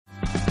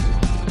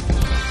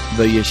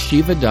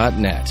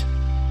theyeshiva.net.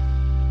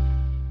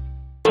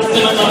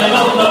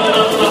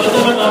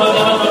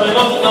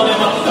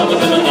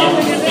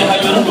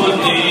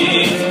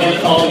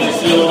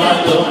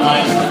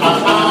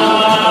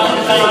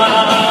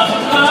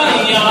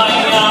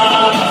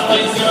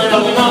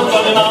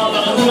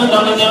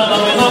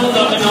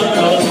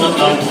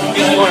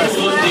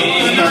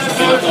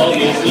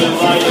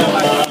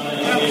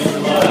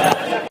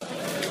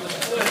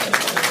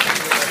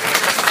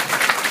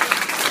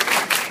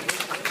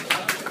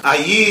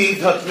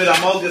 Ayid hat mir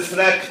einmal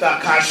gefragt, a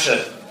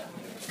Kasche.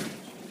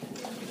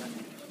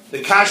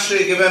 Die Kasche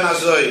gewinnt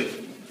also,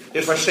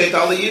 ihr versteht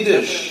alle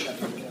Jiddisch.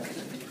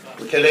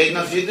 Wir reden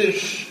auf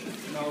Jiddisch.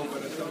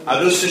 A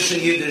russische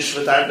Jiddisch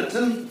wird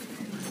arbeiten?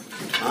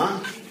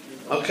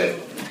 Okay.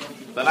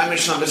 Dann haben wir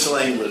schon ein bisschen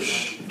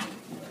Englisch.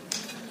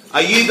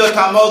 Ayid hat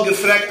einmal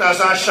gefragt,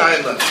 als a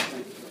Scheile.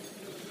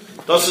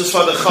 Das ist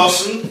von der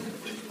Chossen.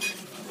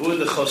 Wo ist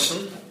der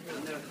Chossen?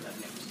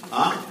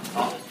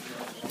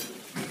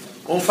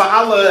 Und für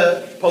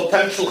alle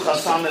potential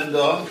Chassanim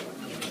da,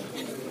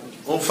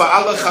 und für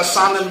alle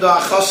Chassanim da,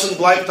 a Chassan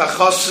bleibt a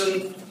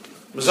Chassan,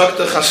 man sagt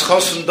a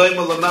Chassan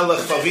doimel a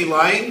Melech for wie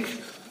lang,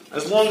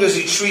 as long as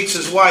he treats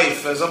his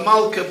wife as a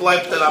Malke,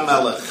 bleibt a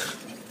Melech.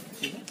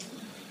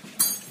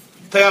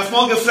 Der hat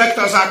mal gefragt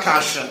als a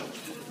Kasche.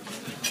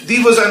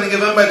 Die was eine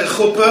gewinn bei der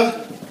Gruppe,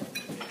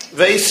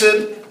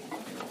 wissen,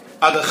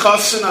 a der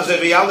Chassan, also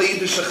wie alle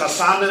jüdische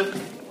Chassanim,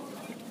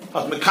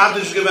 hat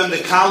Mekadisch gewinn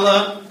der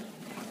Kalle,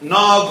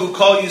 Nagu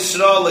kol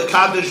Yisrael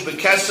lekadish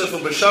bekesef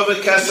und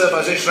beshove kesef,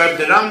 as schreibt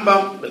der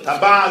Rambam,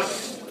 betabas,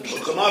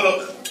 Shulchan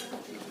Aruch,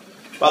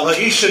 weil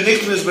ishe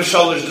niknes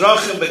beshalish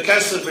drachim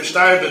bekesef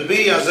beshtar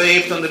bebi, as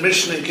hebt an der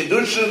Mission in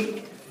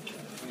Kedushin,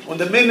 und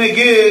der Minig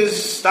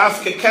is,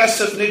 darf ke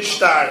kesef nicht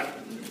star.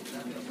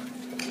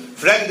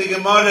 Frag die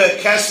Gemara,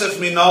 kesef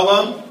min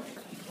olam,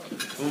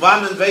 von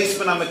wann weiß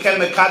man, am ken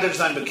mekadish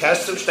sein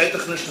bekesef, steht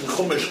doch nicht in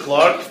Chumash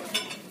klar,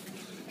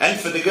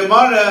 und für die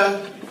Gemara,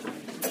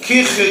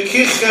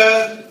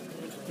 Kiche,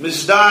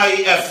 Mizdai,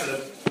 Efre.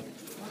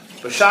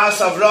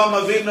 Beshas Avram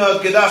Avinu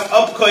hat gedacht,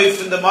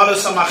 abkäufen dem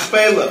Maras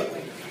HaMachpelah.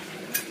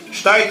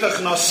 Steigt doch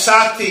noch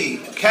Sati,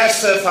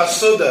 Kesef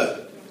Hasuda,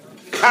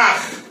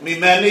 Kach,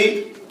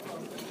 Mimeni.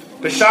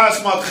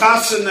 Beshas Mat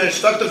Chassene,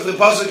 steigt doch die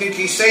Pasuk in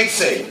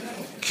Kiseitze,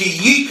 Ki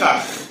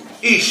Yikach,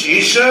 Ish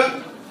Isha,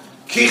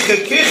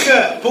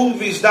 Kiche, Punkt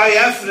Mizdai,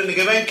 Efre, ne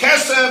gewinn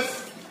Kesef.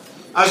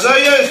 Also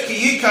Ki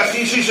Yikach,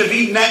 Ish Isha,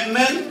 wie nennt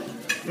man?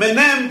 Man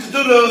nimmt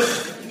durch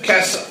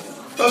Kesef.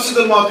 Das ist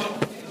der Motto.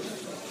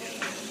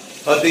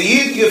 Hat der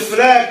Jid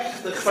gefragt,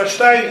 ich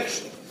verstehe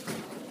nicht.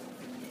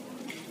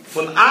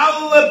 Von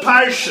allen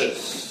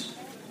Parshas,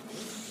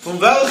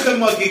 von welchem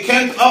man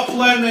gekannt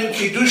ablernen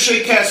Kiddushe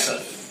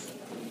Kesef,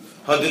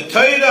 hat der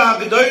Teure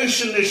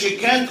HaGedoyshen nicht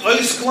gekannt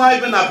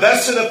auskleiben a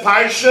bessere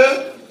Parsha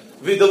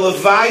wie der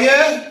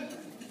Levaya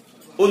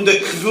und der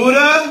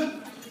Kvura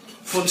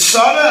von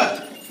Sarah.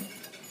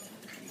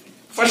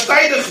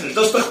 Verstehe ich nicht.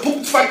 Das ist doch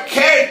Punkt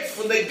verkehrt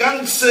von der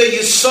ganzen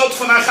Yesod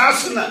von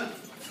Achassana.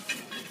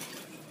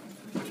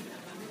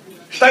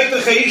 Steht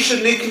doch Ische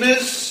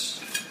Niknes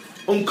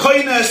und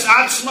keiner ist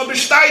Atzma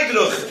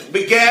besteidruch,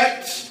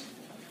 begehrt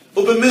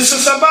und bemisse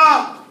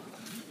Sabah.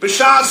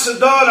 Beschaße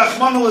da,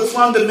 Rachmanu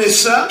Litzlan de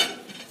Missa,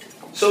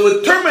 so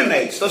it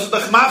terminates. Das ist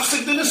doch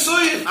Mafsik de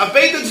Nesuyen.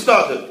 Abetet's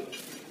dort.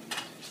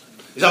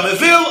 Ich sage, man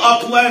will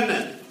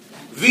ablernen,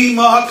 wie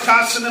man hat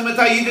Chassana mit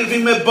Ayidir, wie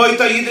man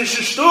beut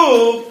Ayidische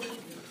Stub,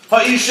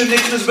 Ha'isha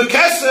Niknes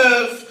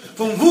Bekesef,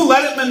 von wo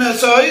lernt man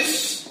es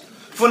aus?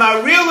 Von a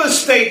real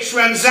estate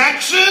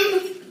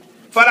transaction,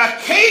 for a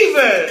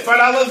kever, for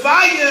a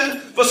Levaya,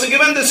 was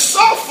gewinnt es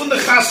Sof von der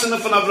Chassene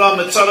von Avram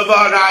mit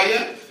Zalava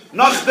Haraya,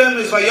 nachdem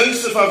es bei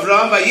Yosef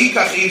Avram, bei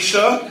Yikach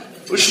Isha,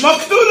 und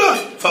Shmok Dura,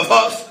 für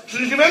was?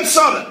 Schon gewinnt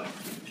Sonne.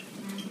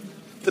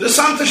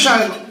 Interessante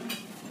Scheile.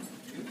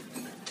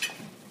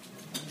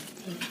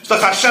 It's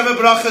doch Hashem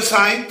Brachas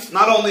Heint,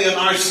 not only an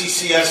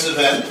RCCS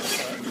event,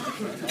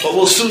 but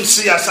we'll soon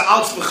see as a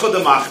alts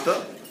bechude machte.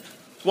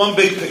 One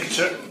big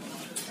picture.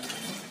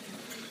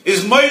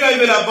 Is moirai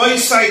with a boy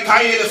say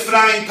tayere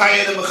frein,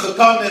 tayere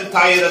mechatonim,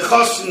 tayere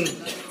chossen.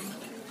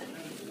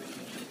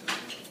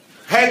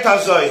 Het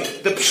azoi.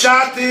 The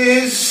pshat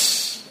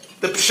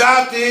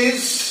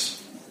is,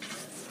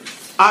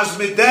 as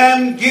mit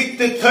dem gibt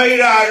the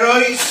teure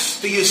arois,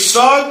 the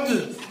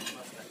yesod,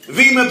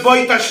 wie me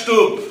boit a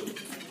stub.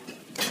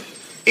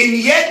 In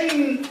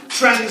jeden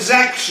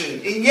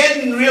transaction, in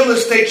jeden real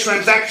estate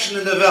transaction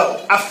in the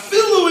world, a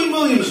filu in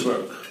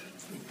Williamsburg,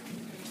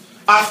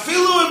 a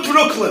filu in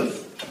Brooklyn,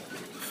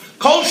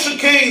 Kol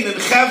Shekain in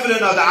Chevron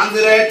oder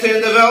andere Orte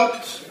in der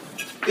Welt,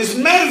 ist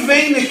mehr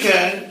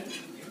weniger,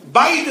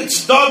 beide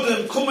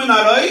Zdodem kommen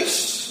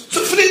heraus,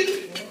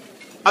 zufrieden.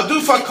 A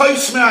du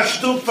verkaufst mir ein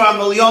Stub für $1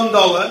 Million,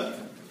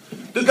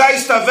 du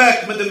gehst da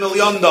weg mit $1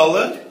 Million,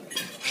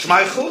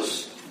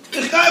 schmeichelst,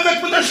 ich gehe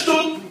weg mit der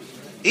Stub.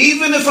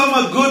 Even if I'm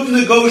a good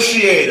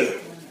negotiator,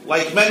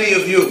 like many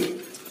of you,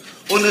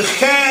 und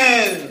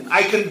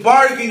I can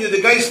bargain you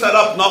the guy start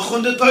up noch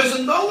 $100,000,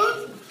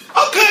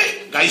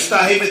 okay. Geist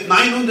daheim mit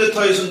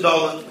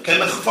 $900,000.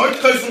 Kann ich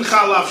fortkaufen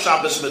Challah auf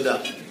Shabbos mit dem.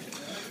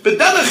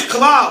 Bedennig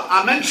klar,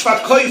 ein Mensch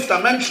verkauft,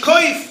 ein Mensch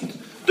kauft.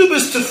 Du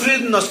bist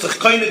zufrieden, dass dich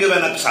keine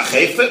gewinnt, ob es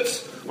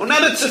achäfet. Und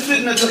er ist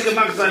zufrieden, dass sich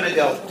gemacht seine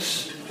Geld.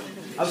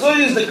 Also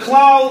ist der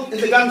Klau in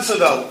der ganzen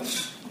Welt.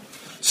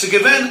 Sie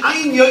gewinnt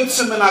ein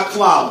Jöitze mit einer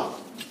Klau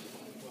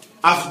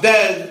auf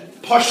der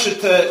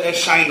poschete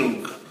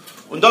Erscheinung.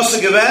 Und das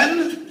sie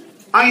gewinnt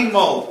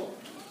einmal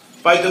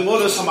bei der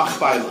Moros am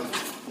Achbeile.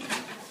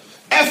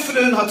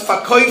 Ephraim hat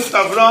verkauft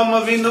Avraham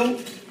Avinu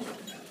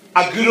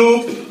a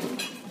Grub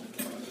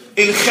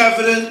in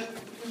Chevron,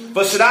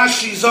 was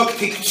Rashi sagt,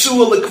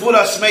 Tikzu le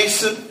Kvuras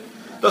Meisen,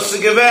 dass sie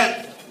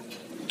gewinnt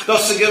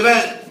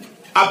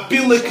a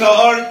billige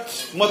Ort,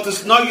 mot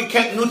es neu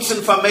gekannt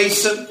nutzen von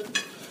Meisen,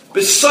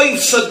 bis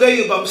Soif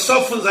Sadei, beim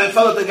Sof von seinem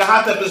Fall, der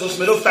gehad hat, bis was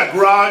mir auf der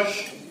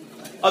Garage,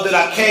 oder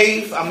a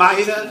Cave, a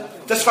Meire,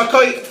 das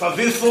verkauft, von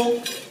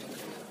Wiffel,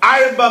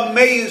 Arba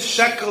Meis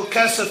Shekel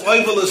Kesef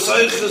Oivel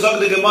Esoiche,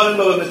 sagt der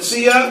Gemeinde über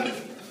Metzia,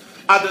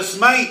 das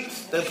meint,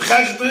 der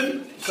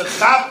Cheshbon,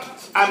 verchabt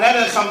an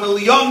erich a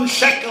Million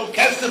Shekel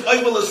Kesef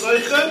Oivel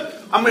Esoiche,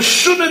 am a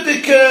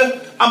schunedike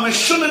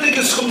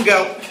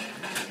Schumgeld.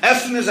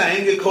 Ephraim ist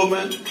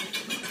hingekommen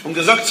und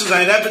gesagt zu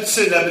seinen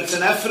Rebbetzin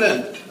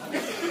Ephraim,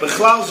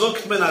 Bechlal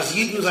sagt man, als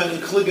Jiden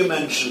seinen kluge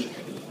Menschen,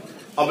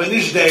 aber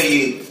nicht der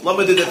Jid. Lass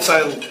mir dir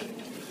erzählen.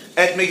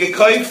 Hat mir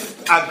gekauft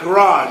a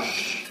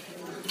Garage,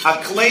 a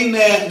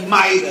kleine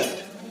Meide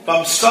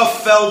beim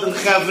Soffeld in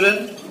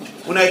Chevron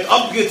und hat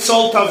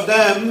abgezahlt auf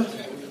dem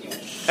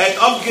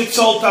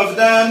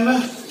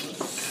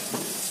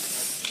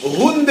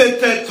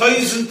hunderte,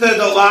 tausende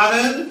Dollar.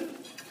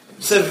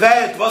 Sie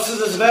wert, was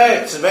ist es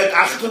wert? Sie wert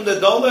 $800,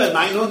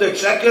 900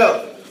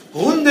 Shekel,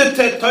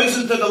 hunderte,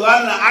 tausende Dollar,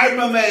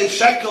 eine arme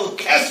Shekel,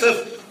 Kesef,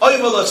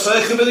 Oivel, das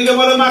Feuche, will ich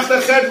aber macht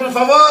der Cheshbon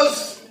von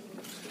was?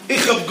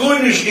 Ich hab gar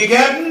nicht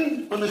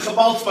gegeben und ich hab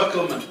alles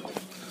bekommen.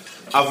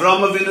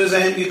 Avraham Avinu ist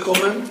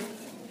hingekommen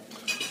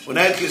und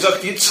hat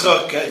gesagt,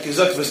 Yitzchak, er hat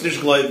gesagt, wirst nicht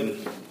glauben.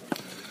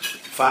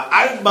 Für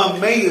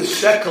arme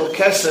Shekel,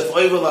 Kesef,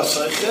 Oivel, das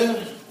Feuche,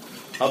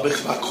 hab ich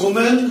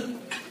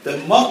bekommen,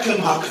 den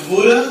Mokem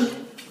HaKvura,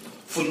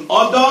 von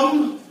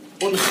Adam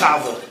und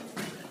Chava.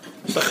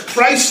 Ist doch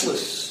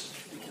priceless.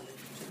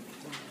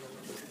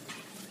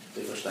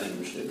 Die verstehen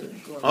mich nicht.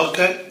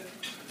 Okay.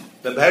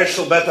 Der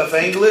Beherrschel bet auf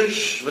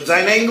Englisch. Wird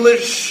sein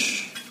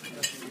Englisch.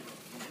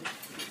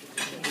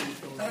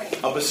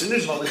 Aber es ist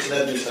nicht, weil ich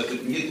lerne, ich sage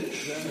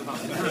Jiddisch.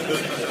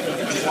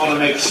 I want to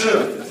make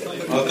sure.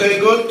 Okay,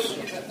 good.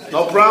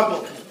 No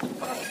problem.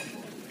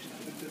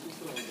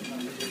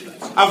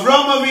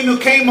 Avraham Avinu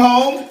came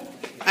home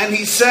and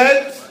he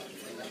said,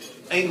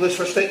 English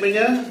versteht man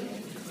ja?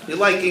 You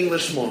like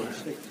English more.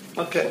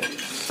 Okay.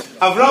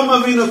 Avraham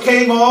Avinu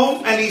came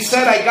home and he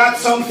said, I got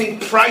something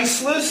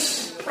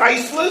priceless.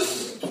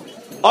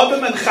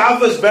 Adam and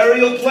Chava's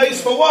burial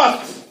place for what?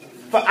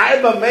 For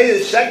Arba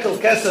Meir Shekel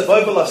Kesef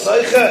Oivel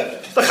Asoiche.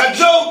 It's like a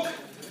joke.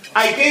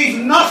 I gave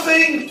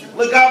nothing.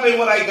 Look at me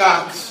what I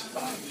got.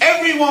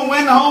 Everyone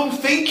went home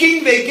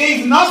thinking they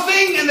gave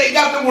nothing and they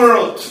got the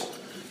world.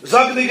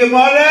 Sag die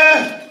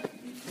Gemara,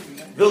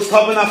 willst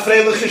haben a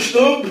freiliche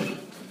Stub?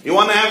 You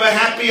want to have a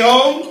happy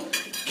home?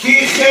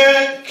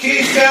 Kiche,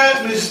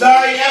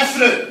 mizdai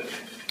Ephraim.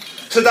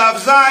 So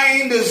darf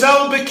sein,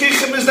 derselbe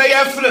Kiche, mizdai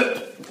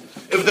Ephraim.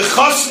 If the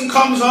chassan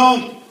comes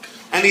home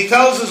and he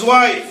tells his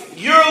wife,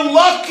 you're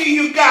lucky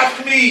you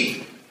got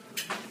me.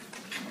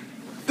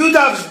 Du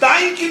darfst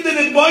danken den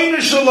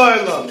Rebbeinu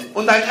Shalom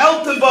und dein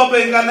Elternbaba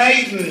in Gan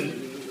Eden,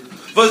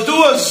 was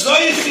du als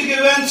solche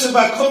gewöhnt zu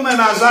bekommen,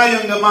 als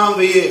ein junger Mann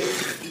wie ich.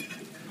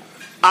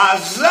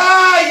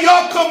 Aza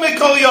Yoko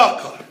Mikol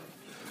Yoko.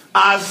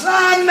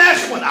 Aza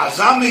Nechman.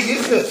 Aza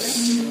Meyichas.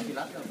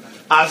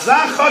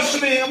 Aza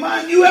Choshmi.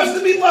 Man, you have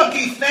to be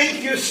lucky.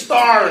 Thank your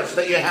stars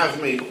that you have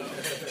me.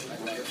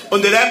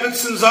 Und der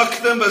Rebbetzin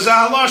sagt ihm,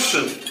 Aza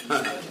Haloshen.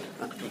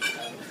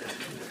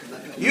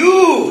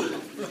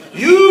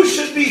 You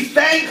should be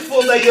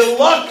thankful that you're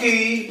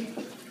lucky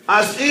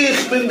as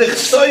ich bin dich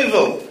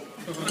Seuvel.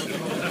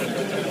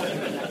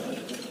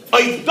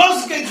 If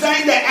das geht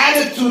sein der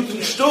Attitude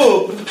in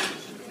Stub,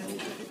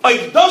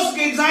 if das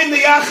geht sein der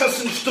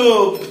Yachas in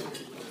Stub,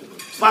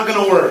 it's not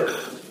going to work.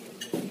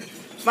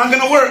 It's not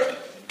going to work.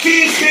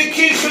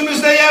 Kichem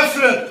is the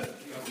Ephraim.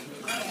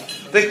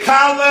 The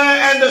Kala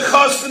and the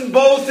Chassan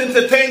both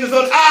entertained and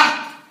thought,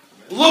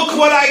 look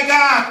what I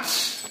got.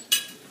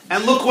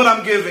 And look what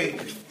I'm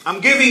giving. I'm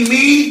giving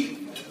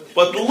me,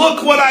 but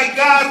look what I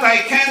got. I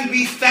can't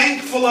be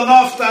thankful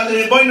enough to the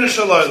Rebbeinu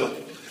Shalom.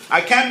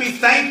 I can't be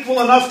thankful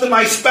enough to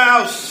my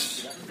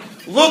spouse.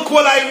 Look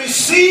what I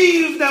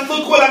received and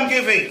look what I'm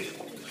giving.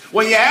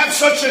 When you have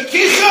such a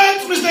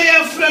kichat, Mr.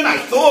 Ephraim, I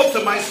thought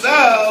to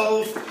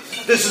myself,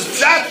 this is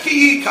pshat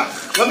ki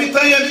yikach. Let me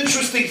tell you an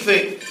interesting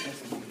thing.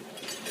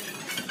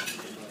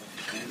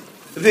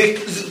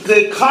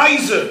 The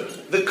Kaiser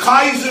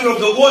of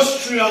the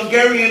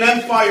Austro-Hungarian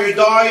Empire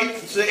died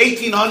in the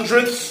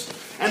 1800s.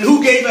 And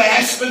who gave a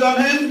hesped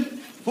on him?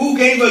 Who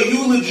gave a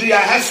eulogy, a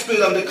hesped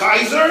on the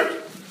Kaiser?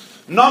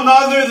 none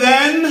other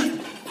than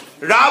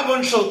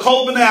Rabban Shel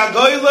Kol Bnei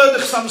Agoyla, the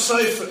Chassam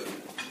Sofer.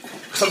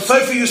 Chassam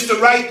Sofer used to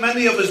write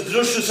many of his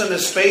drushas and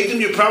his Spadim,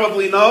 you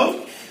probably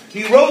know.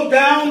 He wrote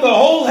down the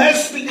whole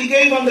hesped he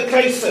gave on the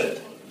Kaiser.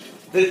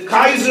 The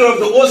Kaiser of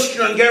the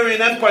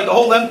Austro-Hungarian Empire, the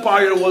whole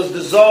empire was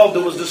dissolved,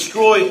 it was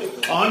destroyed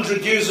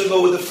 100 years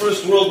ago with the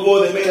First World War.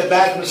 They made a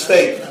bad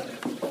mistake.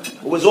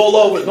 It was all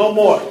over, no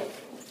more.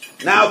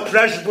 Now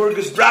Pressburg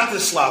is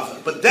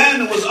Bratislava. But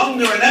then it was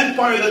under an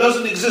empire that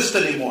doesn't exist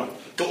anymore.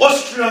 The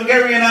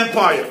Austro-Hungarian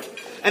Empire.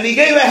 And he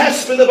gave a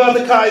hesped about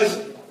the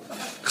Kaiser.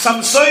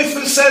 Chassam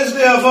Sofer says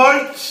the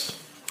Avart,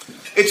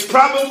 it's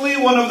probably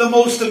one of the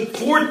most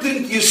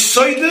important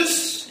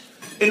yisoidus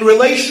in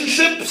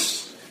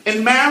relationships,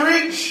 in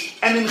marriage,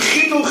 and in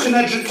chinuch, in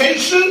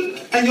education,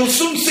 and you'll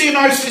soon see in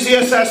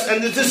RCCSS,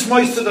 and it is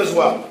moisted as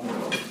well.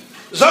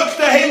 Zok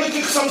the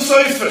Heilige Chassam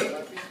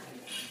Sofer.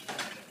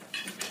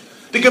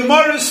 The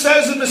Gemara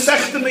says in the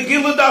Masechta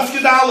Megillah Daf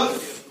Yud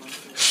Aleph,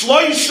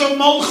 Shloisha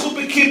Molchu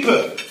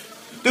B'Kippur.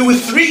 There were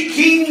 3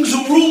 kings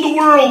who ruled the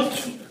world.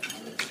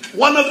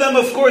 One of them,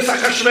 of course,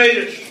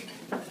 Achashverosh,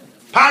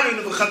 Paro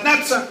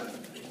Nebuchadnezzar.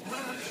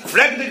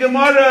 Frag the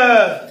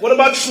Gemara, what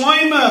about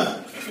Shlomo?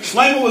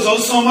 Shlomo was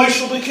also a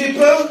Moshel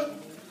B'Kippur.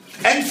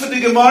 And for the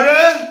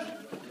Gemara,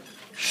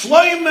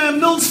 Shlomo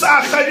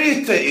Milsa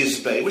Acharita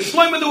Izbei. With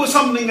Shlomo there was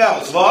something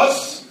else.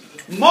 Was?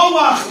 He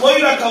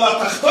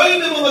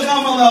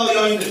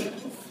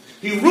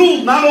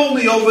ruled not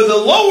only over the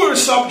lower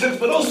subjects,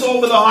 but also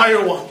over the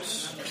higher ones.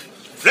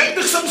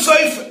 Whatever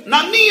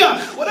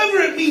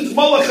it means, I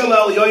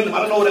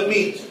don't know what it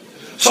means.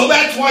 So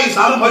that's why he's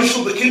not a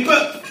Moshel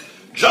B'Kippur.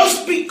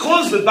 Just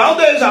because the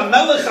Balda is a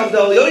Melech of the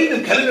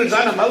Elyonim, can it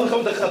sein a Melech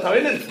of the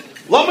Chatarim?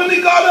 Lama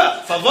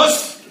Nigada,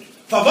 Favos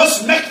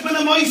Mekman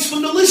Amois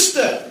from the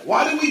lista.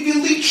 Why did we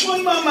delete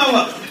Shlomo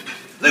Melech?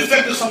 The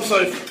effect of some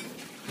sort.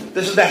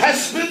 This is the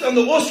Hesped on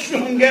the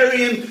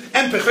Austro-Hungarian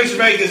Empire. Ich weiß nicht,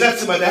 wer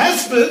gesetzt bei der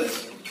Hesped.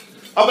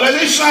 Aber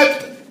als ich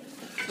schreibt,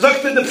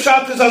 sagt der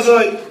Pshat ist also,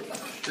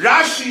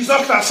 Rashi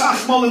sagt das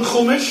Achmal in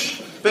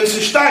Chumash, wenn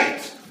sie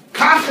steht,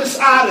 Kach es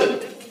Adem.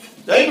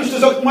 Der Eberste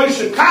sagt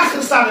Moshe, Kach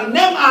es Adem,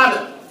 nimm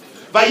Adem.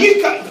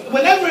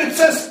 Whenever it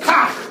says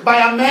Kach by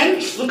a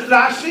Mensch, sagt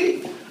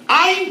Rashi,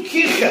 ein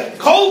Kiche,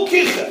 Kol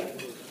Kiche.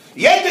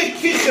 Jede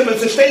Kiche, wenn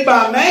sie steht bei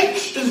einem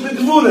Mensch, ist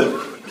mit Wurem.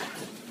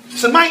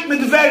 Sie meint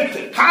mit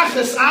Werte. Kach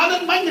es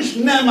Adem, meint nicht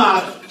nimm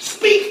Adem.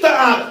 Speak der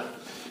Adem.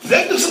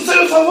 Sagt es uns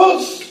selber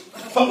verwusst.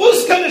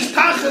 Verwusst kann ich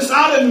Kach es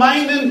Adem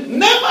meinen,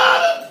 nimm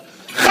Adem.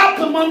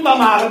 Chappe man beim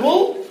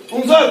Arbel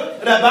und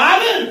sagt,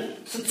 Rebaren,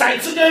 es ist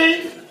Zeit zu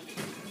gehen.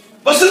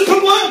 Was ist das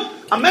Problem?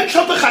 Ein Mensch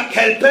hat doch eine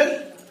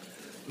Kälte.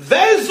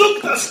 Wer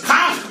sagt, dass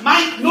Kach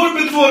meint nur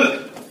mit Wurren?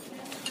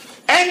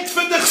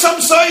 Entweder Chassam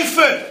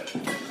Sofer.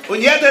 Und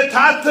jede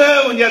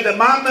Tate und jede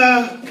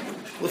Mama,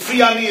 und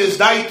Friani ist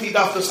Deiti,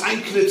 darf das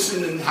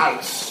einkritzen in den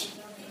Hals.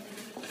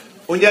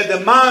 Und jeder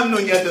Mann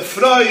und jede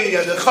Frau, und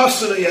jede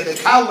Chosser, und jede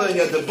Kalle, und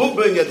jede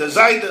Bubbe, und jede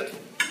Seide.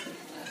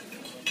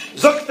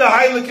 Sagt der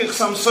Heilige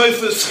Chassam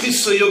Sofer,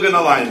 Schisse Jugend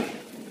allein.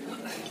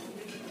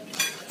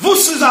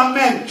 Wus ist ein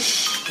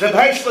Mensch? Der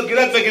Heißler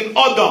gerät wegen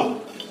Odom.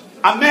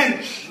 A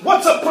Mensch.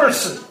 What's a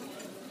person?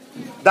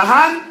 The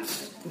hand,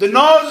 the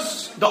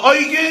nose, the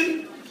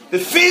Augen, the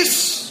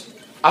Fiss,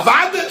 a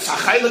Wade, ist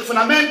ein Heilig von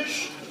a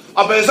Mensch.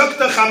 Aber sagt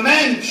doch ein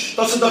Mensch,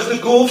 das ist doch der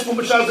Golf, wo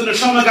man schaut, in der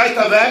Schöne geht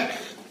weg.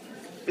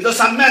 Das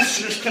ist ein Mensch,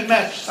 nicht kein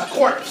Mensch, ist ein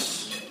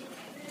Corpse.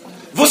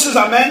 Wus ist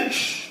ein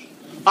Mensch?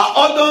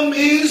 A Odom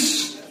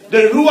is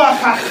the Ruach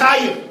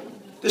HaChayim,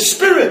 the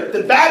spirit,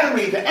 the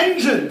battery, the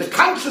engine, the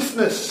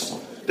consciousness,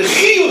 the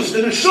chiyus,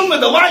 the neshama,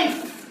 the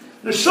life.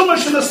 Neshama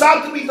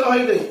shenasat mit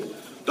heute.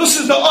 This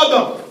is the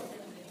Adam.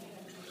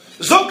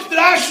 Zogt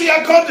Rashi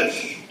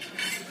HaKodesh.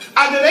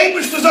 Ad der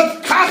Eibishter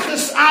sagt, Kach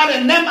es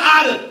Aaron, nimm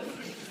Aaron.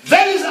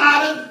 Wer ist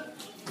Aaron?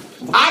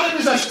 Aaron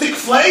ist ein Stück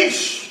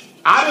Fleisch.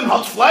 Aaron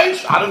hat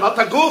Fleisch, Aaron hat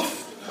ein Guff.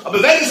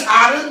 Aber wer ist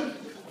Aaron?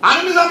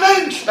 Aaron ist ein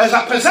Mensch, er ist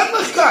eine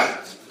Persönlichkeit.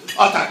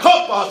 Er hat einen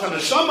Kopf, er hat eine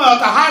Neshama, er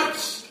hat ein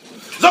Herz.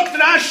 Sagt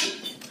Rashi,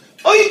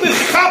 ich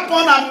bechappe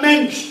an einen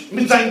Mensch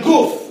mit seinem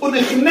Guff und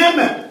ich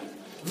nehme.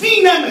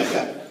 Wie nehme ich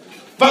ihn?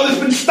 Weil ich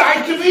bin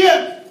stärker wie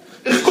er.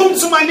 Ich komme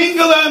zu meinem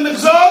Engel und ich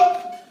sage,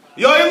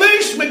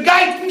 Joelisch, mit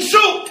geiten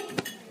Schuh.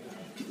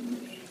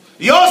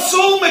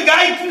 Josul, mit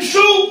geiten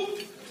Schuh.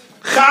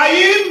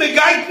 Chaim, mit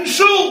geiten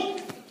Schuh.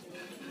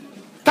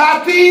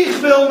 Tati,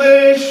 ich will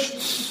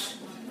nichts.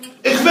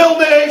 Ich will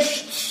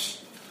nichts.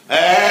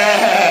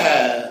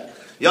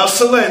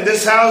 Josul, in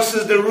this house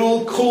is the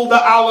rule, kul da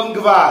alem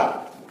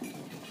gewaar.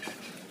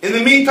 In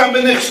the meantime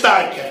bin ich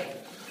stärker.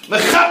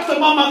 Man gabt dem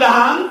Mann an der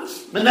Hand,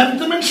 man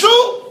nimmt ihm in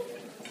Schuh.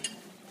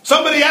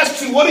 Somebody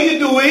asks you, what are you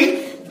doing?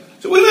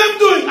 So what am I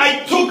doing?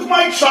 I took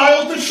my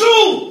child to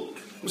shul.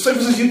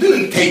 Somebody says, you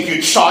didn't take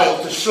your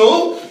child to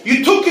shul.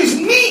 You took his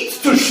meat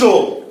to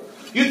shul.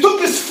 You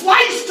took his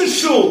flesh to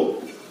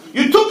shul.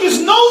 You took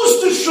his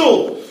nose to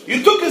shul.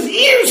 You took his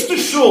ears to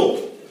shul.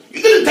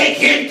 You didn't take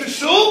him to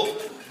shul.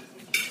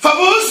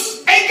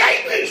 Favus,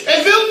 geht nicht.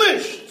 Will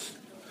nicht.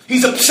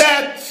 He's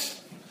upset.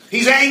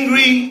 He's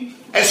angry.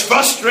 ist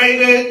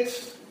frustrated.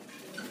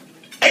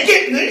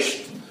 Geht nicht.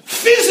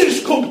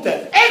 Physisch kommt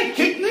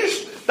geht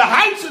nicht. Der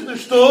Hals ist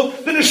nicht da.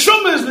 Der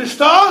Schumme ist nicht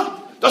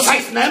da. Das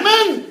heißt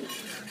nehmen.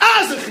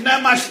 Also ich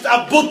nehme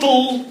ein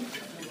Buttel.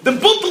 The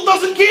Buttel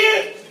doesn't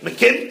care. Man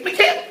kennt.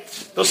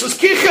 Das ist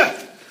Kirche.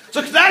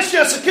 So Knashi,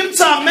 als kommt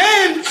zu einem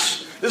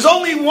Mensch, there's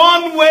only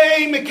one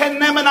way man can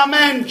nehmen a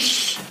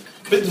Mensch.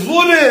 Mit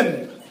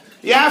Wurren.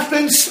 You have to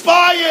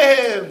inspire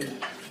him.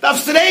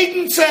 Darfst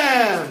reden zu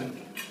ihm.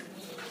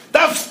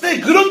 Darfst die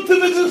Gründe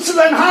mit zu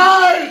dein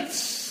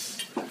Herz.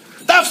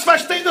 Darfst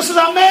verstehen, dass es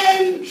ein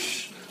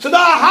Mensch. Zu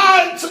dein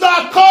Herz, zu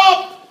dein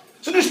Kopf.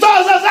 Zu nicht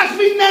da, sag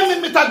wie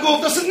nehmen mit der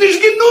Kopf. Das ist nicht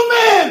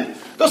genommen.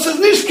 Das ist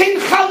nicht kein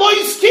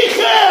Chalois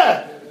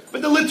Kiche.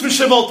 Mit der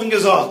Litwische Worten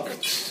gesagt.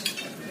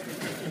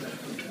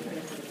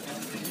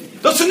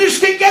 Das ist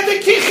nicht kein Gede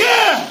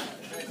Kiche.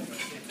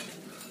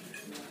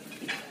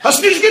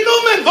 Hast nicht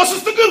genommen. Was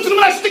ist der Grund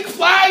für ein Stück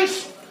Fleisch?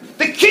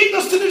 Der Kind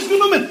hast du nicht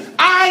genommen.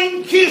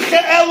 Ein Kirche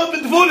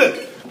Element wurde.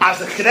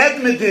 Also ich rede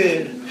mit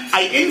dir.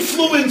 I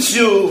influence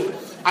you.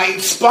 I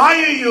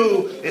inspire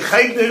you. Ich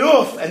gebe dir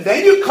auf. And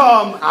then you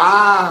come.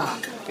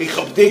 Ich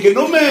hab dich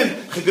genommen.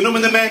 Ich hab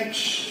genommen den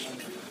Mensch.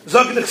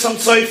 Sag ich zum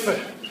Zeufer.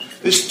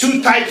 There's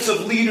two types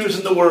of leaders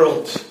in the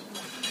world.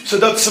 So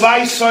da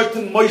zwei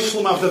Sorten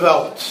Meuscheln auf der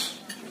Welt.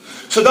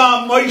 So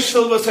da ein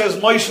Meuschel, was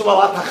heißt Meuschel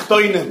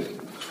al-Tachtoinen.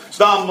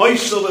 So da ein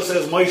Meuschel, was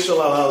heißt Meuschel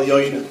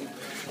al-Alioinen.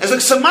 Es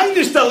ist gemeint,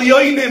 dass der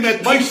Alioinen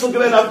mit Meuschel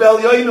gewinnt auf der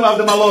Alioinen auf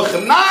der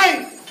Malochem.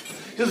 Nein!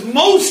 Because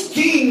most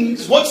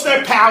kings, what's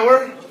their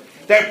power?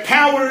 Their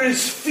power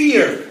is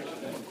fear.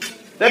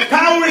 Their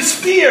power is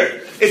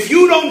fear. If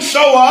you don't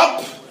show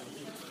up,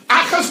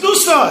 achas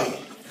dusai.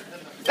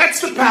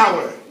 That's the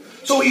power.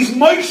 So he's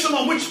Meuschel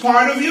on which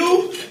part of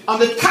you? On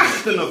the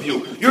tachten of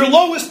you. Your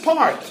lowest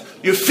part.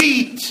 Your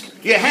feet,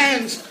 your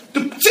hands,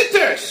 the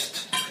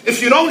zitterst.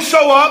 If you don't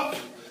show up,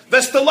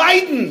 wirst du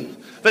leiden.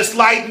 Wirst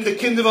leiden, the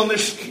Kinder will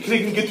nicht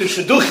kriegen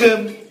gittische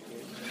Duchem.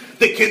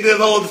 The Kinder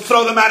will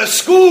throw them out of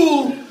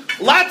school.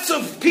 Lots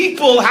of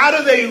people, how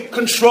do they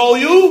control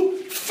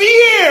you?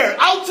 Fear.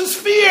 Altus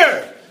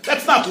fear.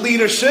 That's not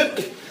leadership.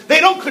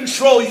 They don't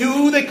control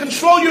you, they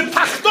control your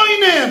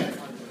tachtoinim.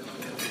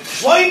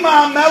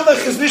 Shloima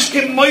HaMelech is nicht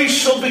kein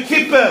Meuschel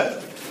bekippe.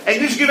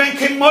 Nicht gewinnt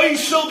kein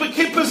Meuschel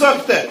bekippe,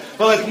 sagt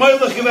Weil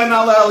Melech gewinnt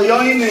alle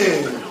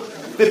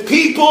Alioinim. The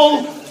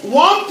people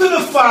wanted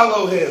to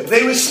follow him.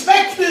 They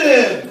respected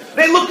him.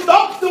 They looked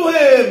up to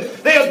him.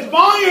 They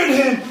admired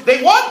him.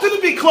 They wanted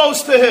to be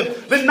close to him.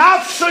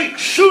 V'nafshoi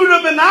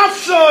kshura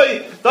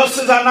v'nafshoi. Das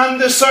ist an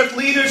anderes sort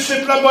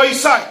leadership, Rabbi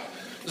Isaac.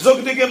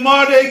 Zog de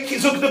Gemara,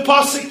 zog de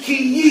Pasuk, ki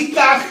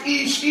yikach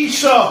ish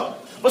isha.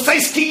 Was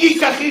heißt ki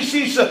yikach ish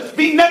isha?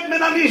 Wie nennt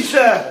man an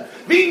isha?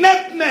 Wie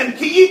nennt man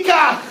ki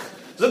yikach?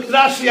 Zog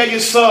Rashi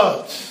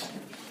Yesod.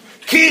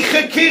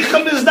 Kiche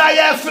mizdai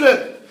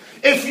efret.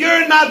 If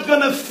you're not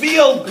going to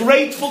feel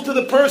grateful to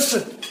the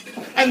person,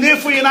 and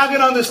therefore you're not going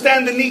to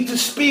understand the need to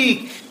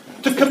speak,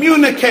 to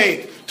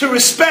communicate, to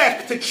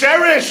respect, to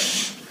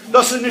cherish,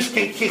 das ist nicht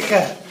kein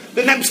Kiche.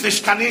 Du nimmst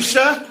nicht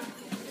Kanisha.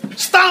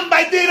 Stand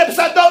bei dir,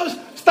 stand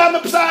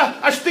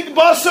ein Stück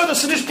Wasser,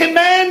 das ist nicht kein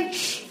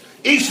Mensch.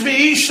 Ich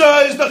wie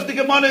Isha ist doch die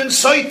Gemone in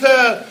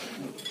Seite.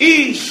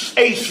 Ich,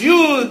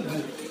 Jud,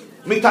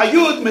 mit der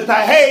Jud, mit der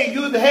Hey,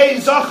 Jud,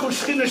 Hey, Zachu,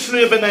 Schchine,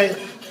 Schreibenei.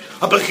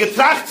 Aber ich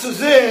getracht zu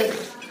sich,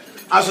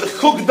 als ich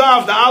guck da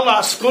auf der Allah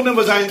Askunen,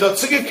 wo sind da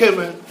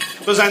zugekommen,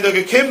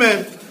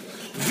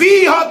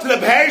 wie hat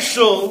Reb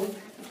Herschel,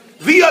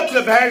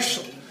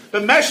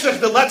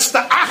 bemächtigt die letzten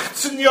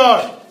 18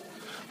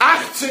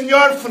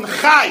 Jahre von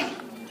Chai,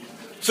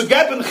 zu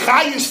geben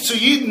Chais zu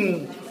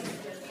Jiden,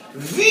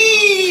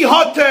 wie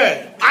hat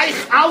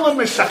euch alle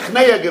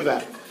Meshachnea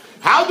gewählt?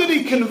 How did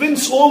he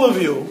convince all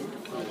of you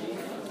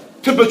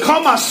to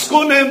become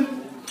Askunim?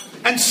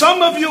 And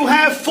some of you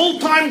have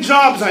full-time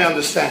jobs, I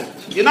understand.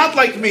 You're not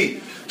like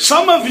me.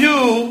 Some of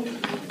you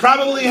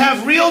probably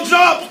have real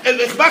jobs. Reb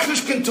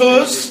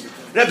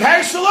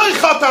Herschel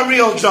had a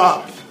real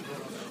job.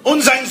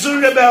 Und sein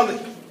Sohn Rebelli.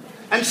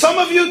 And some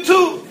of you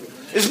too.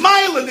 Is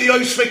Meile the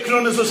Yoshvik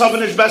Kronis was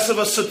having his best of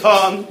a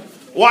Satan?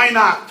 Why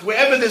not?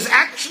 Wherever there's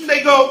action,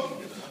 they go.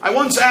 I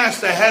once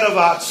asked the head of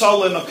a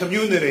Hatzalah in a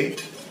community.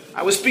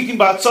 I was speaking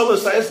about Hatzalah.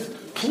 So I asked,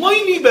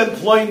 Ploini ben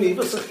Ploini,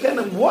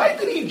 why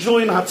did he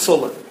join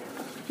Hatzalah?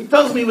 He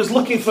tells me he was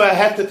looking for a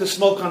hette to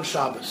smoke on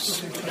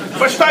Shabbos.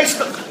 Verstehst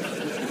du?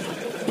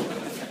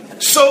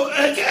 So,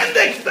 again,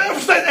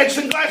 ich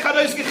bin gleich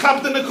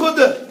herausgehabt in der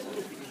Kude.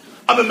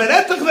 Aber man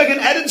redet doch wegen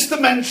ernster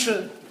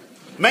Menschen.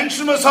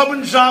 Menschen, was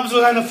haben Jobs,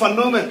 was eine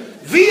vernommen.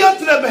 Wie hat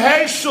Reb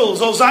Herschel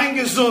so sein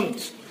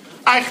gesund?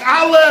 Euch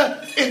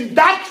alle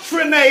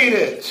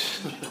indoctrinated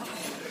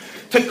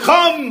to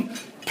come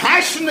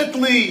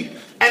passionately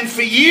and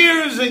for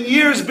years and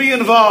years be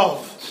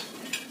involved.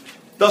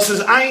 Das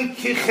ist ein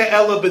Kiche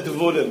Elle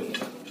bedwurren.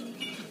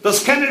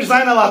 Das kann nicht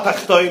sein ala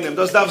Tachtoinem.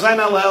 Das darf sein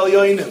ala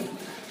Elyoinem.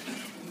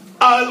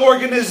 An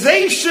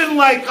organization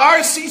like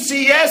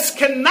RCCS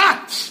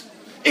cannot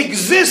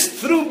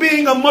exist through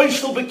being a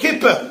Moshel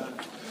Bekippah.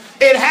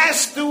 It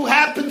has to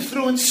happen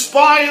through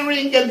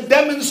inspiring and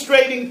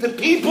demonstrating to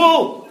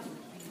people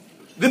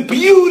the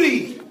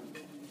beauty,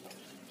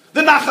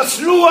 the nachas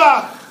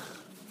ruach,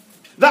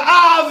 the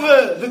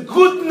ave, the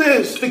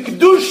goodness, the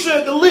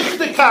kedusha, the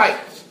lichtigkeit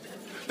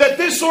that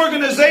this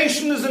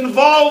organization is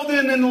involved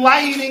in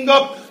lighting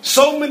up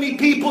so many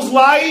people's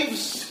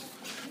lives.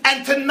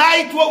 And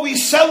tonight what we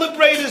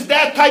celebrate is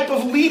that type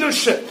of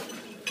leadership.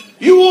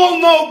 You all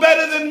know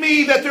better than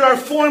me that there are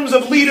forms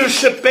of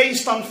leadership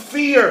based on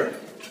fear,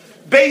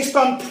 based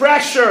on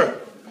pressure,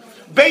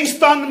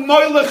 based on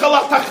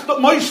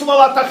moishel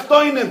ala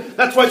tachtoinim.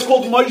 That's why it's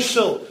called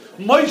moishel.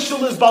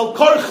 Moishel is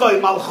balkorchoi,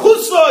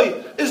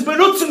 malchusoi is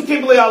berutzim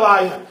kibli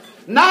alayim.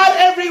 Not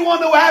everyone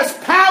who has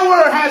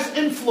power has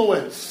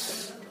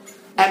influence.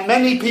 And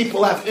many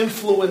people have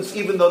influence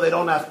even though they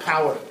don't have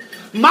power.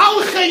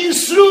 Malchei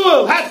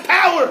Yisrael had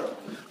power.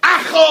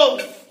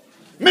 Achov,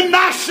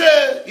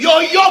 Menashe,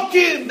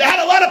 Yoakim, they had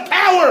a lot of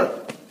power.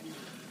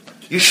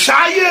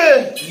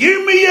 Yeshaya,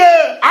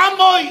 Yirmiyah,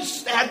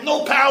 Amos, they had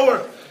no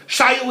power.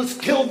 Shaya was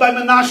killed by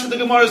Menashe, the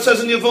Gemara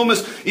says in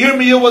Yevumas.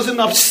 Yirmiyah was in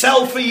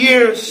Upsel for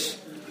years.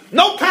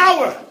 No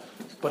power,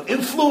 but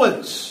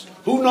influence.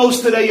 Who knows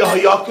today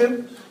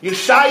Yehoiakim?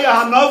 Yeshaya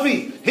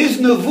Hanavi, his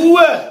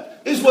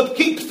nevuah is what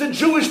keeps the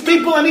Jewish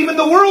people and even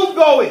the world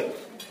going.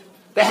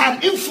 They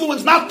have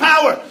influence, not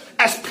power.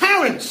 As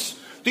parents,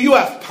 do you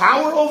have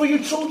power over your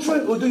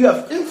children or do you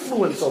have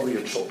influence over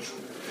your children?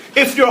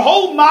 If your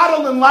whole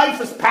model in life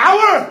is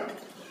power,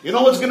 you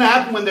know what's going to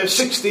happen when they're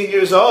 16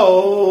 years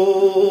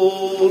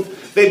old?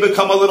 They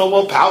become a little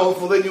more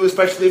powerful than you,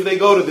 especially if they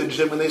go to the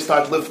gym and they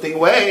start lifting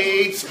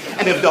weights.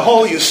 And if the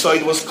whole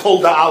Yesod was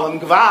kol da alam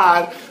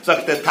gvar,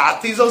 sagt der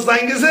Tati soll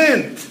sein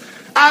gesinnt.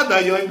 Da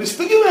joim bist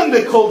du gewinn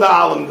der kol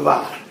da alam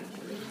gvar.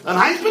 Dann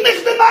heißt mir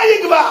nicht der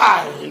neue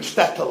gvar in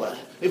Stettle.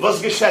 It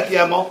was geschet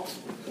jemot.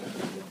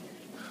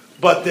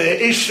 But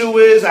the issue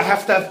is I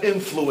have to have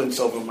influence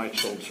over my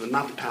children,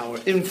 not power.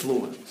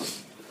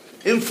 Influence.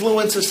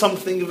 Influence is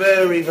something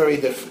very, very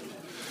different.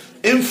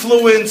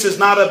 Influence is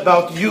not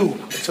about you,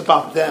 it's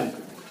about them.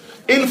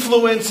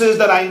 Influence is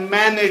that I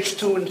manage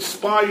to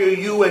inspire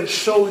you and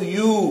show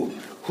you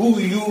who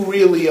you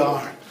really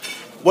are.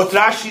 What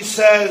Rashi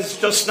says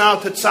just now,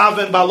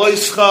 Tetzaven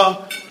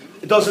Baloischa,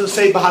 it doesn't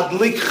say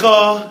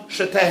Bahadlikcha,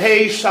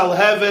 Shetehei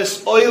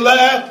Shalheves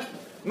Oile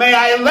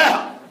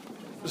Me'aileh.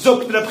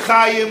 Zogt Reb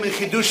Chaim in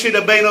Chidushi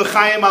Rabbeinu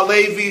Chaim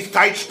Alevi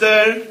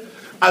Teichter,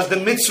 as the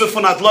mitzvah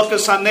von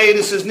Adlokas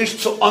Haneris is nicht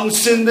zu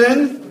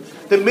anzünden.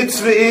 The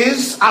mitzvah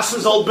is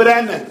Asses al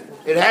brennen.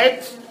 It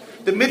hurts.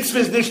 The mitzvah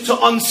is nicht zu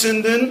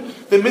anzünden.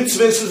 The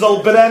mitzvah is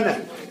al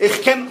brennen.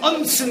 Ich kann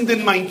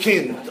anzünden mein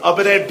Kind,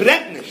 aber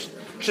brennt nicht.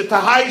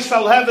 Shetahai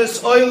shall have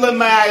his oile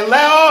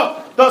me'aileo.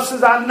 Das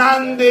ist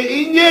anande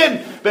Inyen.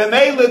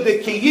 Bemeile de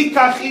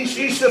kiyikach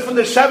ish von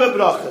der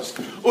Shevebrachas.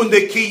 Und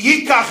de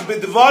kiyikach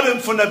bedworren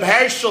von der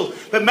Herschel.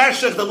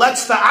 Bemerschach the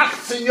letzte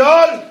 18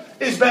 Jahre.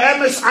 Is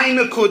be'emes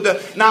eine Kude.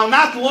 Now,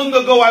 not long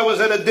ago, I was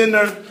at a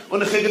dinner,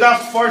 und ich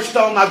gedacht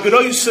vorstellen, a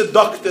große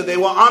Doktor, they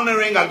were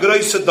honoring a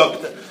große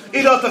Doktor.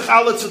 Ich hatte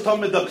alle zu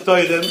tun mit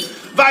Doktoren,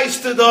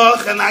 weißt du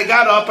doch, and I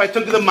got up, I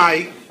took the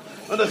mic,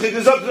 und ich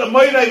gesagt,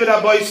 Moira über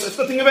der Boys, es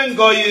hat ihn gewinnt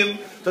Goyim,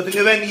 es hat ihn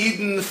gewinnt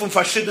Jiden von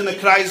verschiedenen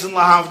Kreisen,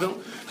 Lahavdel.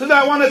 So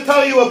I want to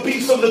tell you a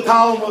piece of the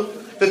Talmud.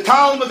 The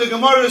Talmud, the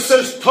Gemara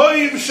says,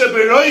 Toiv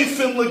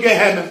sheberoifim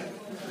legehenem.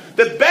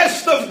 The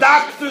best of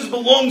doctors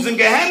belongs in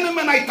Gehenna,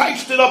 and I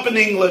typed it up in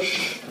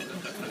English.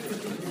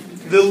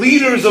 The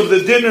leaders of the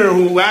dinner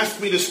who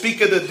asked me to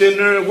speak at the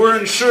dinner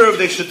weren't sure if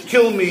they should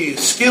kill me.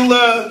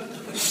 Skilla,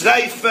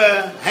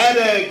 Sreife,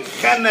 Herek,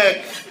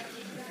 Chenek.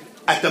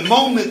 At the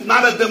moment,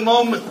 not at the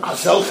moment,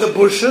 Azelche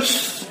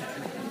Bushes.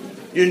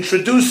 You're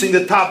introducing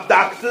the top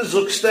doctors,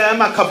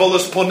 Zuckstem,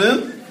 Kabbalas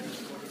Punim.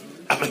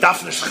 Aber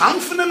darf nicht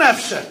schampfen in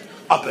Efshe.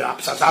 Aber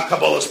Absazak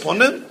Kabbalas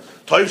Punim.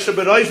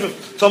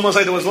 Someone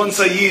said there was one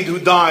Sayyid who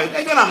died.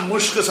 At the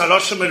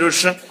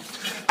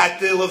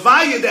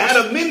Levaya, they had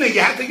a minhag. You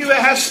had to give a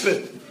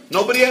hesped.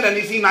 Nobody had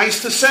anything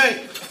nice to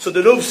say. So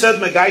the Ruv said,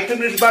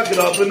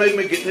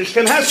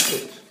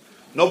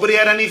 nobody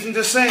had anything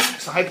to say.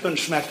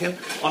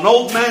 An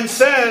old man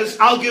says,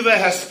 I'll give a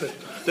hesped.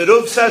 The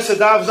Ruv says,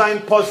 Sedav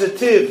Zayin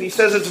positive. He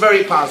says it's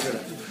very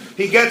positive.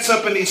 He gets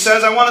up and he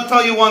says, I want to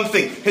tell you one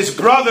thing. His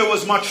brother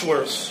was much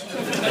worse.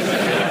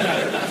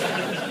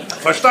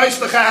 Verstehst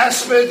du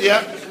gehesped?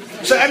 Yeah.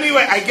 So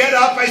anyway, I get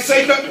up, I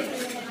say that.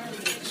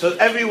 So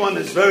everyone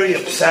is very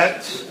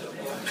upset.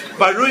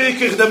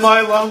 Baruyikich de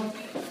Moila,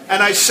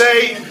 and I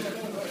say,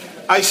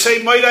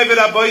 Moira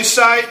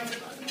v'Rabosai,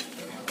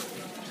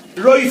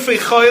 Roifei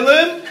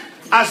Cholim,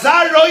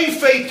 Azar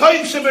Roifei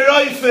Toim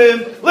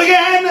Sheberoifim,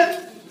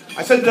 Legehenem.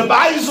 I said,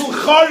 Rabbi Zul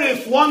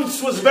Chorif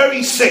once was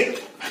very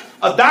sick.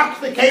 A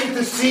doctor came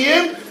to see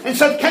him and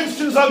said, Kennst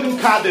du sagen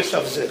Kaddish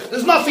auf sich?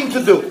 There's nothing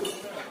to do.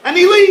 And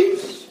he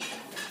leaves.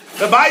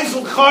 Rabbi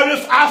Zul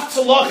Chorif,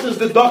 after Loch is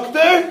the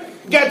doctor,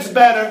 gets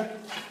better.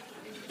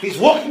 He's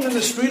walking in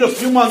the street a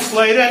few months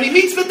later and he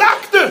meets the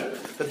doctor.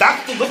 The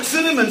doctor looks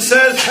at him and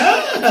says,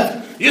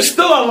 You're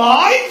still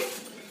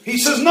alive? He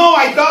says, no,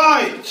 I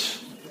died.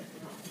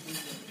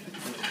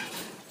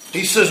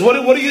 He says, what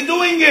are you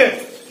doing here?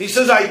 He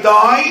says, I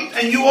died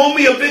and you owe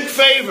me a big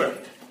favor.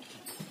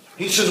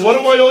 He says, what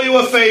do I owe you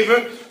a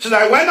favor? He says,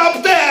 I went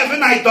up to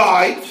heaven, I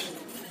died,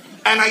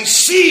 and I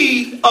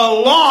see a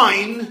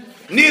line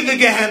near the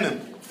Gehenna.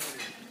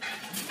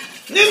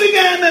 Near the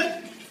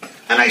Gehenna.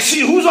 And I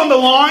see who's on the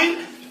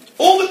line?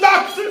 All the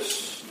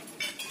doctors.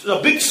 There's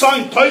a big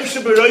sign, Tov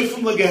Sheberoy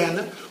from the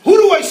Gehenna. Who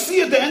do I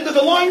see at the end of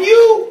the line?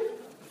 You.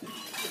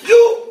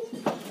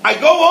 I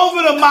go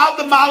over to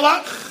the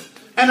Malach,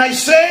 and I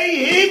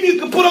say, him you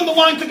can put on the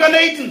line to Gan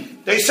Eden.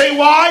 They say,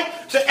 why?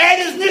 So Ed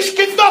is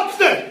Nishkin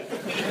doctor.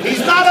 He's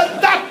not a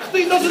doctor.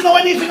 He doesn't know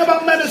anything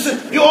about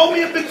medicine. You owe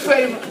me a big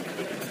favor.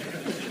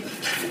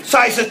 So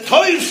I said,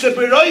 Tov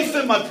Sheberoy,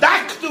 a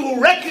doctor who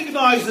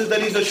recognizes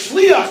that he's a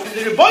shliach,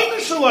 he's a Rebbeinu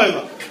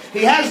Shalom.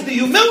 He has the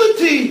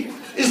humility.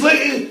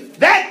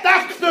 That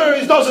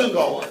doctor doesn't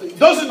go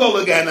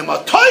again. A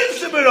Tov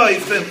Sheberoy,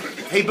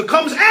 he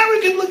becomes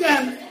arrogant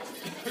again.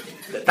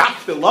 The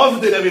doctor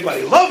loved it.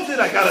 Everybody loved it.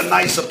 I got a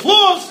nice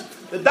applause.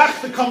 The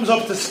doctor comes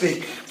up to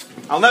speak.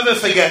 I'll never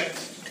forget.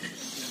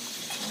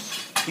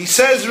 He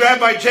says,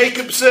 Rabbi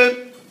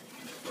Jacobson,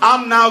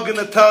 I'm now going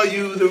to tell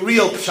you the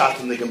real pshat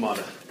in the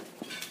Gemara.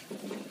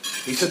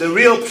 He said, the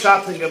real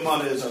pshat in the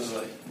Gemara is as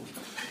well.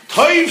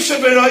 Tov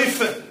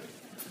Sheberoy,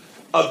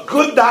 a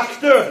good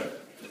doctor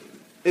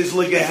is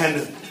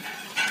legehenim.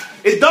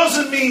 It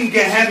doesn't mean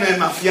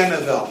Gehenim af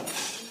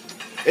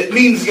Yenevelt. It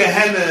means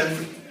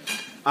Gehenim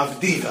af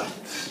Divat.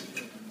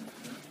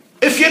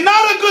 If you're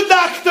not a good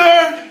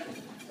doctor,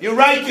 you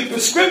write your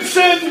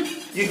prescription,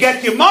 you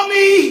get your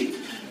money,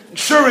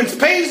 insurance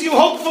pays you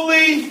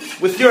hopefully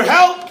with your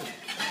help,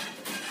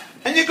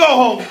 and you go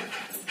home.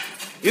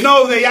 You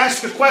know, they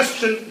ask a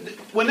question,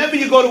 whenever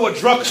you go to a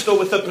drugstore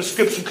with a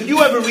prescription, could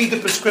you ever read the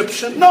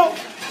prescription? No.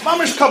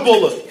 Mamish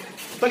Kabbalah.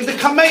 Like the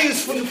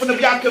Kameis from the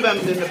Yaakov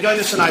Emden of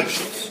Yonis and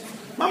Eichschutz.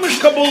 Mamish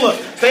Kabbalah.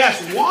 They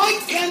ask, why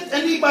can't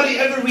anybody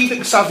ever read the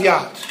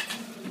Ksaviyat?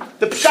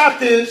 The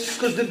pshat is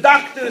because the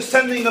doctor is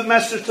sending a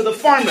message to the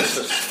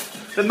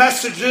pharmacist. The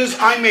message is,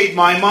 I made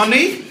my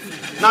money,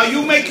 now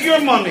you make your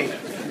money.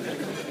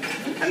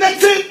 And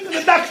that's it. And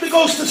the doctor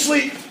goes to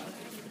sleep.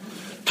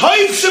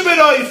 Tov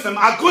Sheberoy,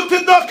 a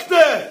good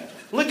doctor,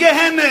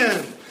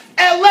 legehenim,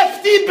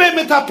 lefty bim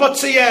mit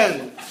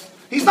ha-patient.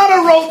 He's not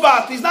a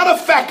robot. He's not a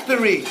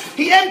factory.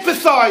 He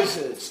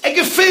empathizes. A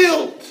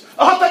gefühlt.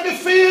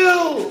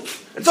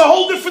 It's a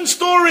whole different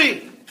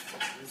story.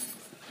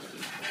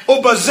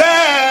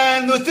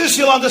 Ubazen, with this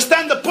you'll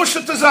understand the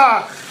Pusha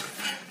Tazach.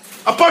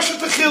 A Pusha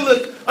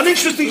Tachillik. An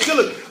interesting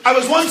chillik. I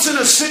was once in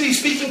a city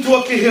speaking to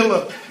a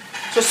kehillah.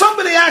 So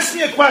somebody asked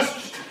me a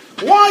question.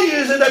 Why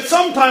is it that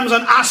sometimes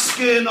an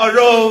Askin or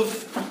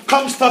Rov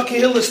comes to a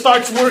kehillah,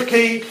 starts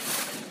working,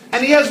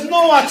 and he has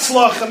no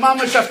atzlach, and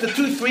mamash after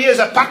 2-3 years,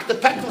 packt the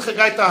peckliche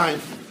geit daheim.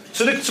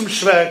 Zurück zum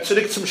Schwerk,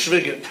 zurück zum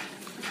Schwiggen.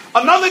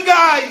 Another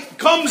guy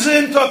comes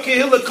into a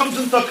kehillah, comes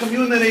into a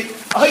community,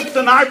 heibt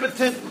an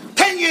Arbeiten,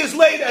 10 years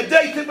later, a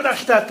day with a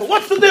shtetl.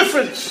 What's the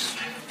difference?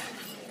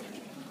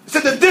 He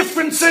said the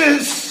difference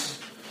is,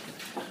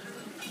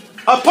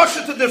 push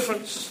it the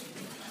difference.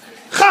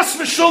 Chas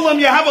v'shulam,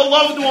 you have a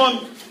loved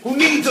one who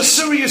needs a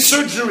serious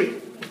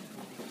surgery.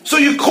 So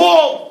you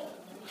call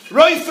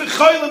Roifei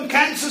Cholim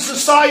Cancer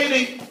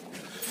Society,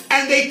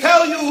 and they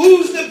tell you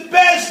who's the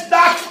best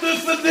doctor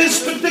for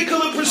this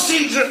particular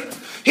procedure.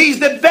 He's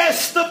the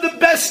best of the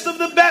best of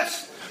the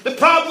best. The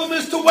problem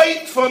is to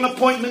wait for an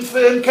appointment for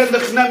him.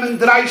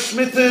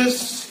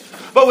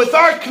 But with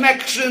our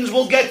connections,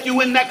 we'll get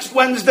you in next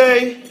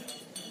Wednesday.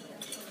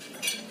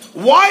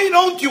 Why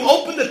don't you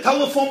open the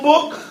telephone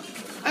book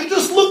and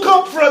just look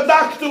up for a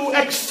doctor who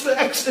is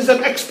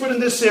an expert in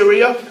this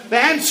area? The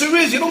answer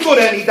is, you don't go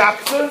to any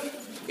doctor.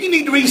 You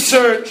need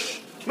research.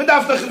 You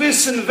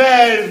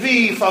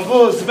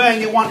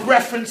want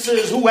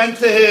references. Who went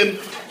to him?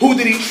 Who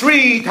did he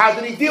treat? How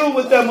did he deal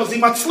with them? Was he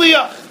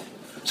matzliach?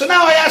 So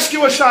now I ask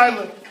you a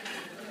shayla.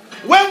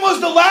 When was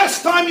the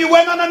last time you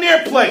went on an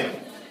airplane?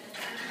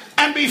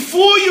 And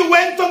before you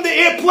went on the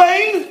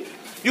airplane,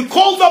 you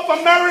called up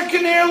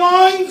American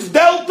Airlines,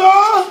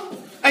 Delta,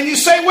 and you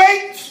say,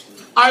 wait,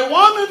 I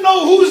want to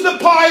know who's the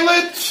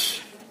pilot.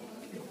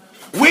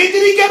 Where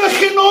did he get a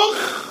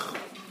chinuch?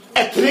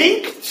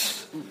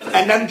 Trinkt,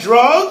 and then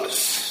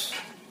drugs,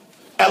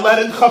 let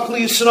in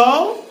Chakli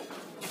Yisrael,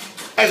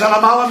 as an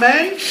Amal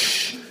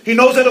Mensch, he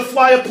knows how to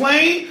fly a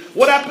plane.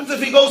 What happens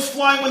if he goes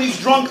flying when he's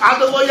drunk?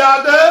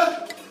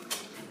 Adelayada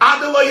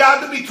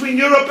between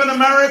Europe and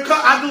America,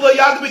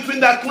 Adelayada between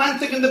the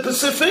Atlantic and the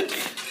Pacific.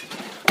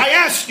 I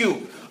ask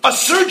you, a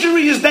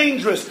surgery is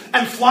dangerous,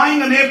 and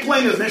flying an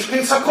airplane is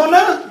Nishkin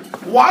Sakona?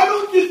 Why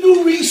don't you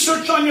do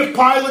research on your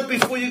pilot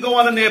before you go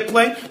on an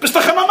airplane?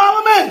 B'stachem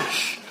Amal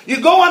Mensch. You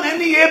go on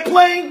any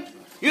airplane,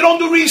 you don't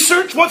do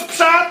research, what's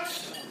pshat?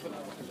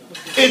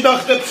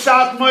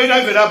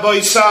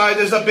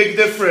 There's a big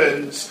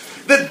difference.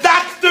 The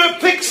doctor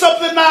picks up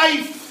the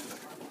knife.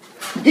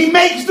 He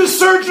makes the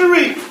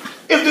surgery.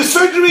 If the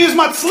surgery is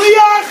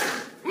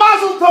matzliach,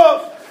 mazel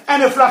tov.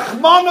 And if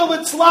Rahman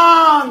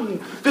al-Itzlan,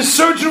 the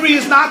surgery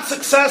is not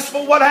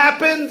successful, what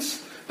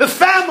happens? The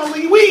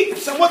family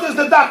weeps. And what does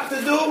the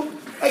doctor do?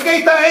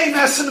 He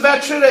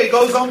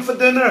goes home for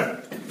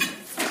dinner.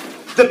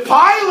 The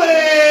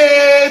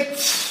pilot,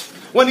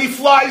 when he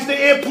flies the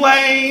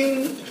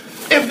airplane,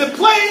 if the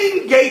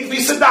plane geht wie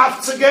sie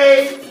darf zu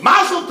gehen,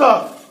 Mazel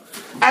Tov.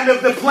 And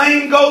if the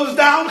plane goes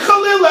down,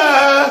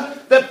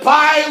 Chalila, the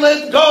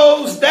pilot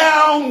goes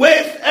down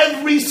with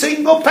every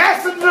single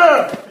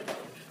passenger.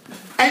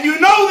 And you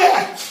know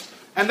that.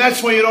 And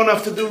that's why you don't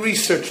have to do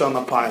research on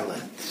the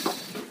pilot.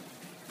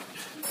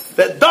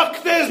 The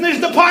doctor is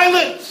not the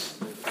pilot.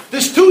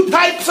 There's two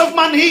types of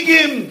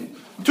manhigim,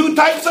 two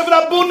types of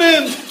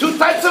rabbunim, two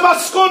types of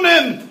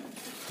askunim.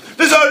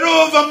 There's a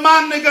ruv, a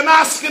man, a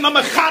ganaskin, a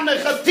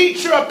mechanech, a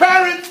teacher, a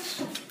parent.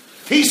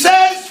 He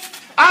says,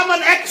 I'm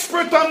an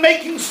expert on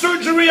making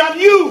surgery on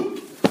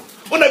you.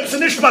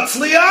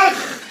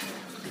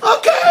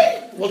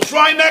 Okay, we'll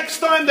try next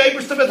time. The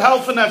Eberste wird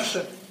helfen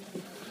efshe.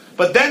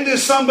 But then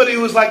there's somebody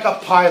who's like a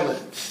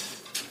pilot.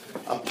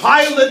 A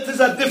pilot is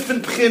a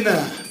different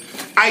bchina.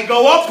 I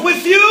go up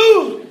with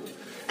you,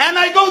 and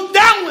I go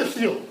down with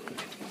you.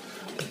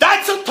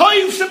 That's a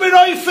toiv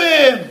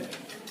sheberoifim.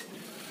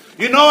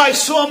 You know, I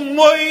saw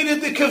Moire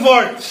de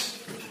Kevort.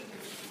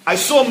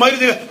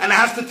 And I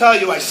have to tell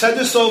you, I said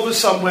this over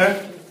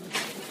somewhere,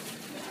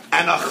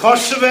 and a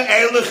chosheve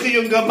ehrliche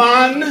junger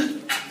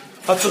Mann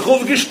hat sich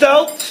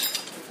aufgestellt,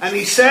 and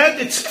he said,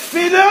 it's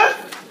kfira,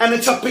 and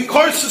it's a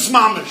pikorsus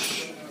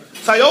mamish.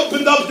 So I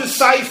opened up the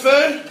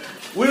cipher,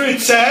 where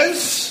it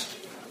says,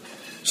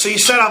 so he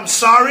said, I'm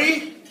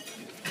sorry,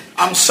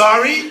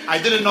 I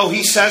didn't know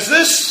he says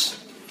this.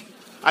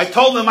 I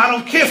told him, I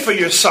don't care for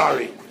your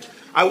sorry.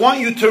 I want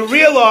you to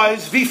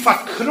realize wie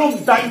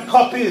verkrumt dein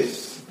Kopf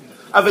ist.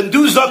 Aber wenn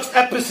du sagst,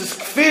 etwas ist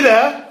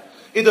kfira,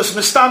 ist das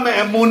mestame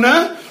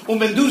emuna, und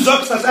wenn du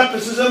sagst, dass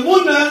etwas ist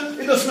emuna,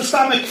 ist das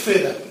mestame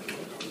kfira.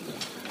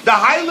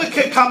 Der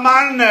heilige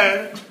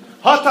Kamarner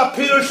hat a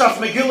Pirush auf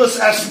Megillus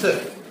Esther.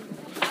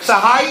 Es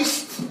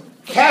heißt,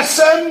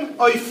 Kesem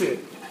Oifir.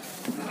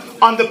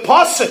 On the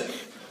Pasuk,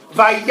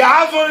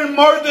 Vayavar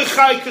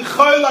Mordechai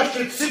Kechoil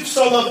Asher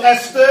Tzipsol of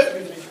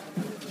Esther,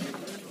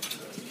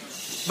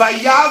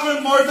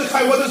 Vayavar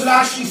Mordechai, what does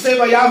Rashi say,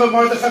 Vayavar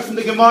Mordechai from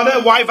the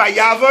Gemara? Why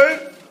Vayavar?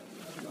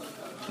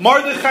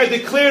 Mordechai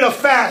declared a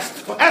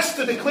fast.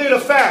 Esther declared a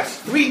fast.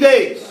 3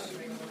 days.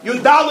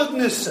 Yudalit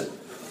Nisan.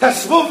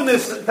 Tesvuv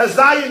Nisan.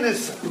 Tezayin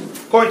Nisan.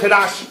 According to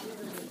Rashi.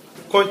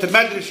 According to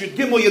Medrash, Yud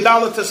Gimel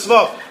Yudalit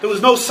Tesvuv. There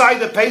was no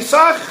side of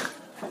Pesach.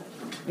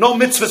 No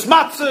mitzvahs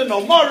matzah.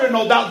 No morah.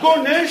 No dal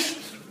gornish.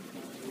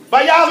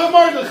 Vayavar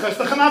Mordechai. It's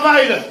the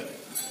Chanavayra.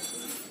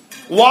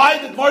 Why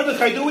did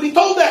Mordechai do what he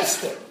told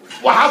Esther?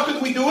 Well, how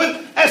could we do it?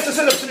 Esther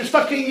said, if you're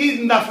stuck in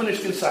Yidden, not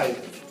finished inside.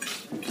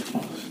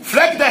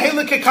 Frag the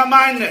Hilike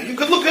Kamarne. You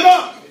could look it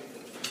up.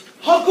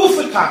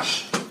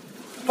 Hagufakash.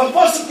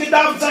 Verbossen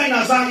gedacht sein,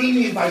 als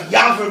Ini, bei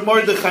Yaver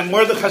Mordechai.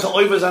 Mordechai ist ein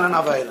Oiver sein an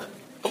Aveila.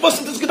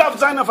 Verbossen das gedacht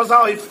sein, auf das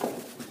Oiv.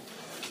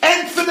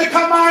 And for the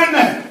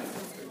Kamarne.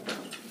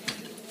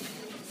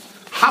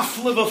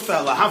 Hafle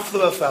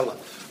fella.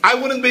 I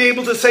wouldn't be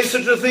able to say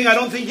such a thing. I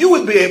don't think you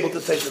would be able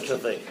to say such a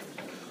thing.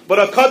 But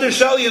a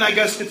Kaddish Elyon, I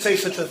guess, could say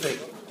such a thing.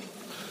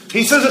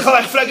 He says,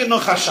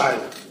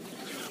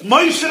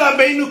 Moshe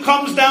Rabbeinu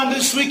comes down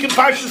this week in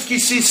Parshas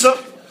Kisisa.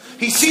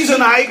 He sees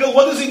an Eigel.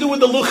 What does he do with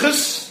the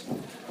Luchas?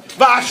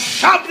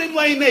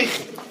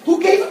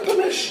 Who gave him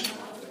permission?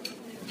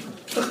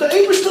 The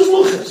Eberste's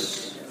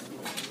Luchas.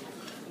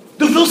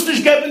 Du willst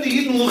nicht geben die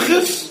Jeden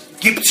Luchas?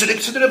 Gib zurück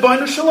zu der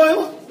Rebbeinu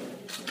Shalom.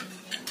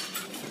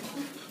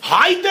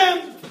 Hide them.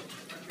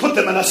 Put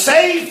them in a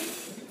safe.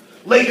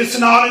 Leg it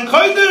in Aron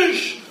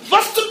Kodesh.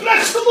 Was zu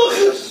brechst du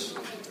Luchas?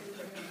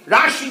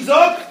 Rashi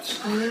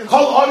sagt,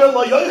 Kol Ora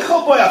lo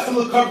yoichel boi,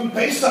 afil korban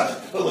Pesach,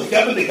 will ich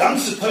geben die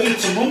ganze Teure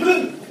zum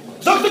Mumren?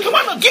 Sagt er, komm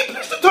an, gib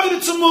nicht die Teure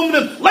zum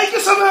Mumren, leg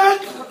es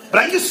weg,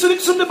 bring es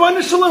zurück zum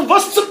Rebbeinu Shalom,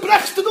 was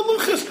zerbrechst du die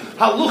Luchas?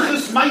 Ha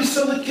Luchas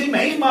meise lekim,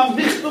 heima,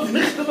 michtov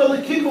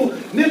lekimu,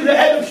 nimre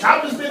Erev,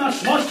 Shabbos ben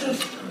Ashmoshes,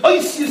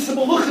 oisies im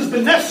Luchas,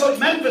 benesoi,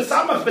 men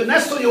besamach,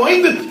 benesoi,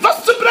 oinden,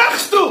 was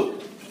zerbrechst du?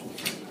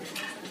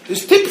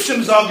 Das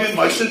Tippschem sagen,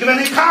 Moshe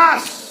gewinne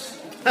Kaas.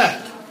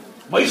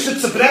 Moshe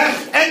zerbrech,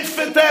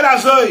 entfeter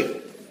azoi.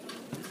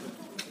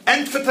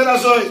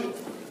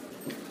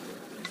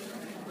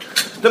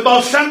 Der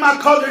Baal Shem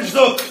HaKadosh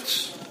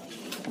sagt,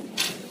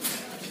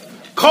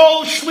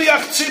 Kol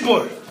Shliach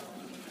Tzibur,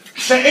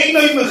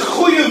 she'enoi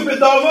mechuyev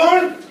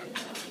bedavar,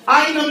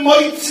 eine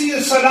moitzi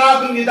es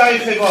harabim yedai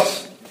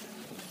chevos.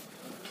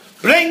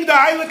 Bring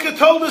der Heilige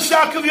Todes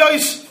Yaakov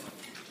Yosef.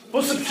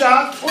 Wusser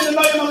Pshat? Und der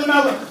neue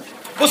Melech.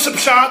 Wusser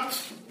Pshat?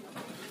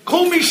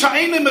 Kol mi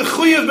she'enoi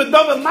mechuyev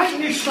bedavar, meint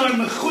nicht nur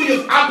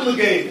mechuyev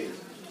obligated.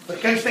 Da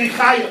kennst den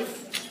Chayev.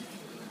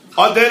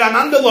 Oder an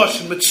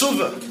Anderloschen, mit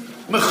Zuva.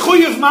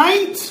 Mechuyev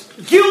meint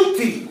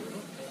guilty.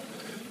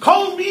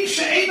 Kol mi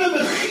she'ena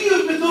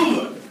mechuyev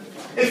beduva.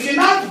 If you're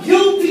not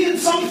guilty in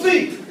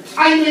something,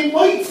 eine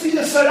moitzi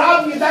es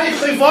harab yedai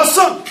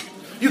chevosam.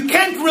 You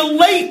can't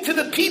relate to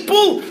the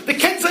people. The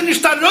can't say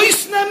nicht da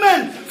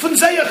rausnehmen von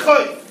sehr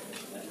Chäuf.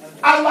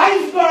 A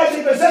lifeguard,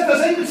 der sagt,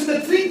 dass zu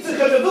der Trinkt sich,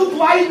 will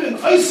bleiben,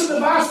 äußere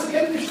Wasser,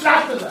 kann nicht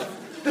stratten.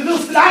 Du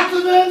willst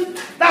stratten,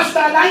 darfst du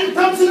allein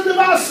tanzen in der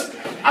Wasser.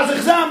 Also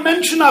ich sage,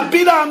 Menschen, a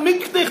Bida, am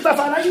Mikdich, darf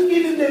allein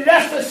gehen in der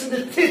Refes, in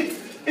der Tit,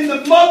 in the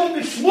mud,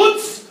 in the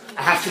schmutz.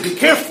 I have to be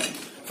careful.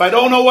 If I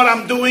don't know what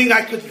I'm doing,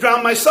 I could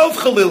drown myself,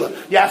 Khalila.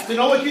 You have to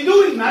know what you're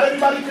doing. Not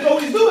everybody can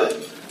always do it.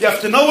 You have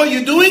to know what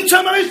you're doing,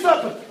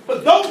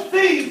 but don't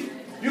think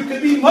you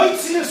can be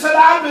Moitzi and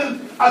Sarabim,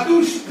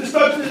 Adush, the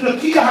Stotten in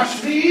the Kia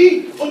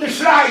Hashvi, und the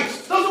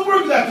Schreis. Doesn't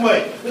work that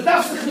way. But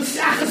that's the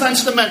Messiah sein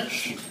the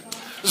Mensch.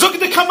 Zog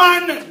the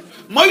Kamarner,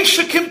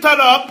 Moshe kimt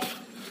up,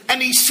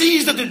 and he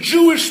sees that the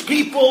Jewish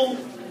people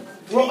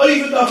were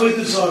over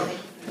the Zorah.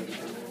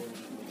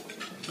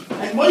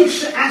 And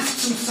Moshe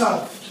asks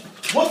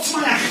himself, what's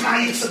my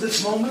achnayis at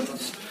this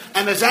moment?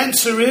 And his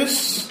answer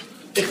is,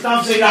 ich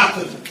darf sie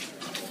raten.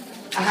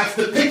 I have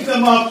to pick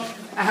them up,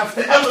 I have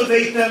to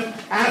elevate them,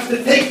 I have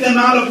to take them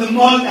out of the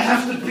mud, I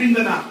have to bring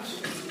them out.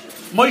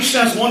 Moshe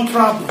has one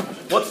problem.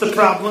 What's the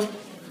problem?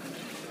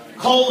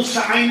 Kol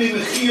sha'ayne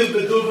mechiyav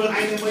beduver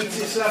ayne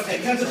moitzi yisrael.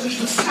 Can't sich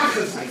nicht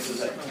mesachas sein zu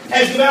sein.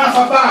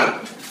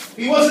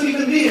 He wasn't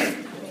even there.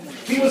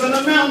 He was on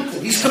a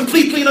mountain. He's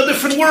completely in a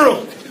different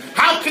world.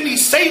 How can he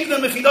save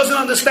them if he doesn't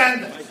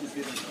understand them?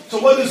 So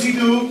what does he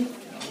do?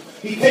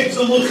 He takes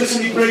the luchas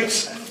and he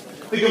breaks them.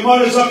 The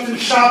Gemara is up to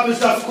Shabbos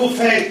daf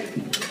Kufay.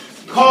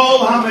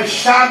 Kol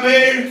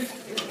ha-meshaber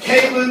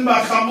kalim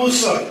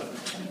b'chamusar.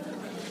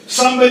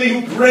 Somebody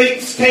who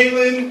breaks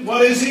kalim,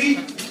 what is he?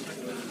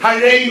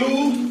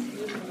 Harehu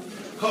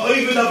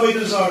ka'ovid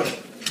avodah zarah.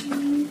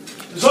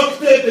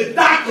 Zokte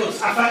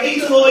bedakos af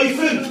ha'edel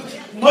oifen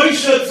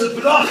Moshe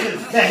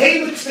zerbrochen the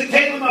heiligste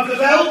kalim of the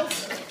Welt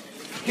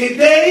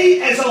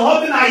kedei as a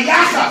hoben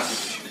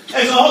ha'yachas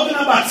as a hoben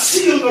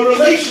ha'batzil a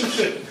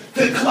relationship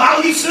to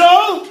Klal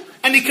Yisrael,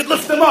 and he could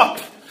lift them up.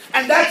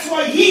 And that's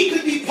why he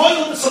could be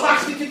poiled the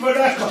Salachnik in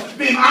Varecha.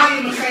 Bim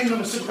ayim mechayim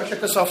l'mesimcha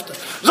shekasofta.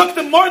 Zog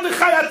the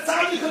Mordechai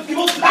HaTzadik hat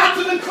gewollt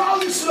laten in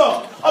Klal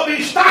Yisrael. Aber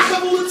ich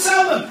dachte wohl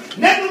erzählen.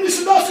 Nennen wir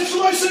sie das, ich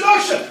leuze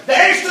Roshe. Der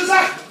erste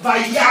sagt,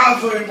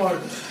 Vayavar Mordechai.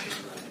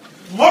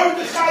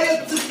 Mordechai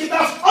hat sich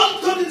gedacht,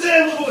 Anton in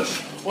Zerlewush.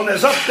 Und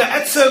sagt der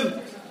Etzem,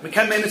 wir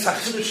kennen eine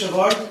sachsidische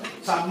Wort,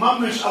 sagt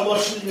Mamish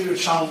Aloshn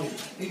Yerushalmi.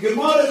 In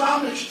Gemara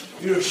Mamish,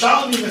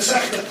 Yerushalmi,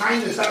 Mesech der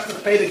Tainus, sagt der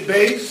Perek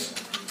Beis,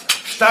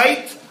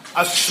 steht,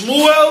 as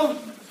Shmuel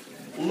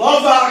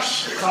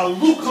Lovash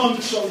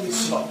Chalukon Shal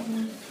Yisrael.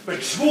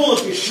 But Shmuel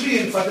hat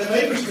geschrien von den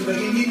Ebersten, bei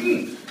den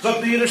Jiden.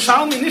 Sagt der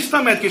Yerushalmi nicht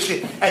damit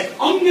geschrien. Er hat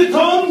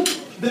angetan,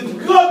 the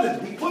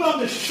Begotten, he put on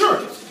the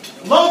shirt,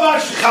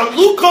 Lovash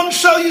Chalukon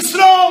Shal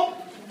Yisrael.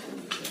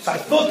 So I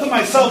thought to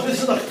myself,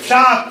 this is a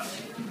pshat,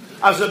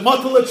 as a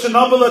Motel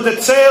Chernobyl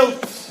that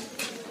sailed,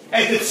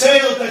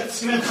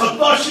 that when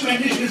Chadoshim and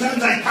nicht gesehen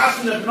sein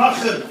Kassen der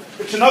Bnachim,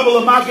 the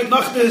Chernobyl Magid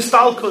noch the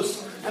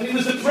Stalkus, and he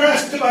was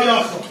depressed to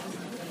Vayachal.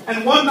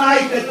 And one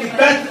night that he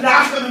bet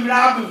Rachem and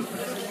Rabim,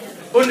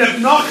 when Reb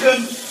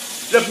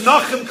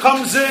Nachum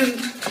comes in,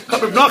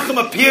 Reb Nachum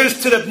appears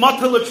to the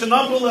Motel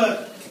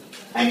Chernobyl,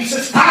 and he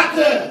says,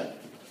 Tate,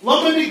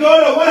 Lama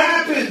Nigora, what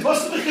happened?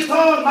 What's the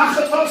Mechiton?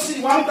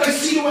 Machatossi, why don't I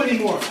see you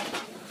anymore?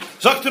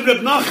 Sagt Reb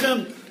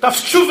Nachum,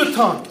 that's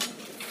Tshuvaton.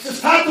 He says,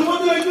 Tate,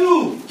 what did I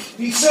do?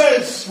 He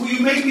says, will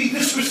you make me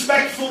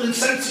disrespectful,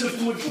 insensitive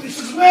to a Jew? He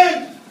says,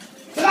 when?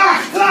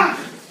 Trach.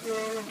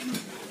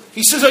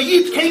 He says, a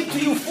Yid came to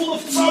you full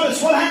of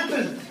tzaras. What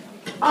happened?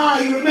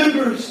 He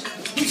remembers.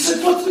 He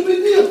said, what's the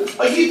big deal?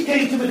 A Yid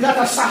came to me, got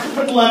a sachet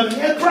for 11. He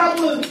had a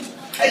problem.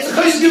 It's a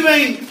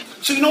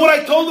chayz. So you know what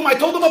I told him? I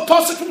told him a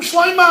pasuk from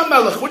Shlomo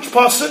HaMelech. Which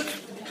pasuk?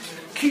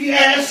 Ki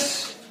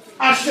es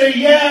asher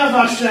yev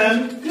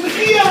Hashem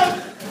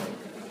k'mechiyach.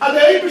 And the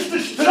Eberste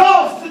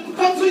straf,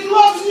 because he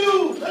loves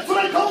you. That's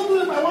what I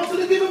told him. I wanted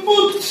to give him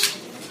mut.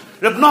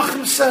 Reb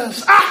Nachum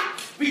says,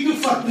 we do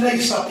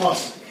fatneis a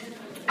pasuk.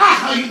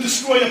 How you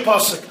destroy a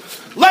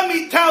pasuk. Let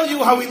me tell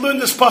you how we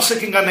learned this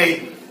pasuk in Gan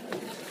Eden.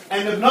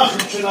 And Reb Nachum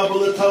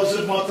Chernobyl tells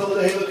Reb Motel,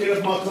 the Heilige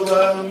Reb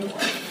Motel,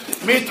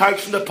 me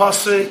types in the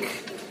pasuk,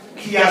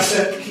 Ki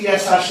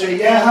es asher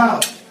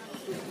yeha,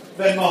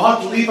 when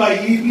mahat liba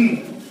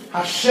yidin,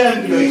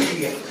 Hashem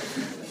yoichiyah.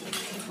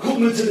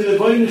 Gucken wir zu den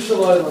Rebbeinischel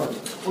Leulam.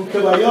 Und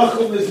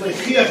Kevayachum ist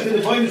Mechiach, die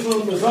Rebbeinischel,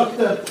 und man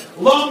sagte,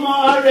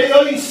 Lama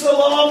areyoise,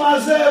 Lama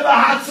zeh,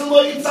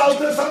 vahatzelo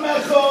yitzaltes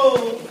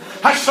amecho.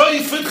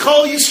 Hashoifet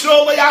chol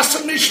Yisrael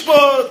v'yasem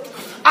mishpot.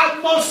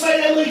 Ad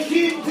Mosai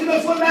Elohim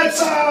tilefon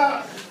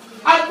netzach.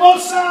 Ad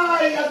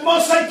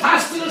Mosai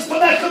tastilus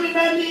panecha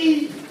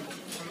mimeni.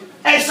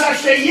 Es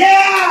asher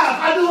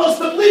yev, adu los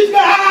dem Lied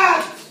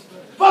gehad.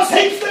 Was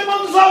hilft dem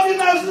an sagen,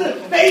 als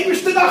der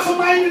Eberste da von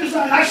meiner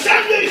sein?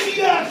 Hashem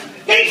yoichiach.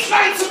 Geh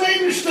schreien zum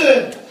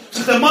Eberste.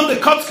 So the man, the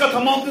Kotzke, the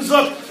man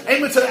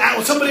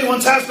gesagt, somebody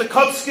once asked the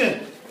Kotzke,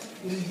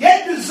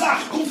 jede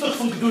Sache kommt doch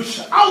von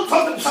Kedusha. Alt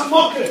hat der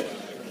Psalmoke.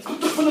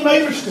 Kommt doch von dem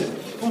Eberste.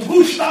 Von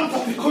wo stammt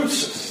auch die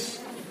Kurses?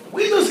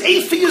 Where does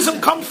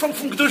atheism come from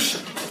Kedusha?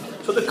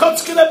 So But the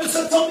Kotzker Rebbe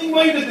said something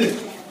way to do.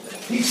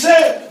 He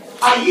said,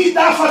 a Yid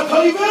daf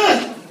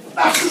ha-toive,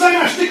 daf to sein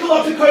a shtickle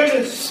of the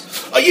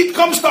koiris. A Yid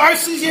comes to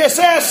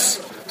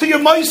RCGSS, to your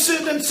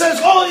moisid, and says,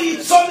 oh,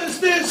 Yid, son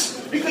is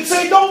this. You could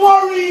say, don't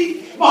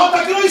worry, Mahat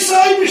HaGrois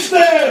Eibish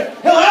there.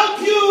 He'll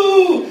help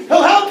you,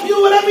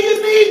 whatever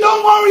you need,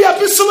 don't worry, a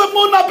bissel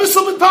emun, a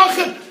bissel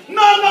betachen.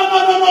 No.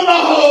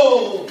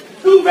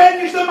 Du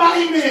wenn nicht der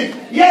Maimin.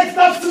 Jetzt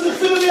darfst du dich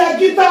für die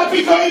Agita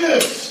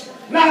Pikoides.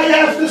 Now you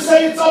have to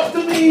say it's up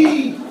to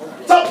me.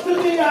 It's up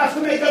to me. I have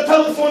to make a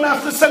telephone, I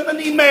have to send an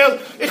email.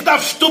 Ich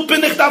darf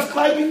stuppen, ich darf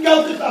kleinen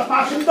Geld, ich darf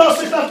machen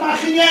das, ich darf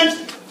machen jens.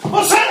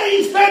 Was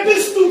heißt, wer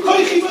bist du?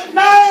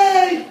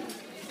 Nein!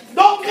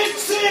 Don't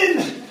mix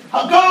in!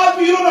 God,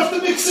 you don't have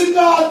to mix in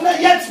God.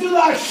 Jetzt will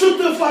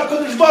schütten von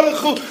Kodesh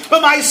Baruch Hu, bei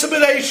meisten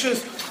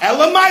Bereiches.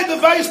 Elamai, du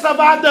weißt,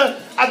 aber der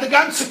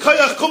ganze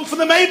Koyach kommt von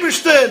dem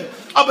Ebersten.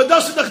 Aber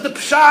das ist doch der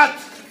Pshat.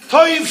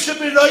 Toiv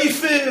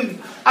sheberoifim.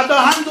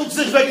 Da handelt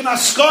sich wegen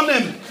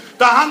Askonim.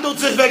 Da handelt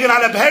sich wegen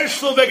Arab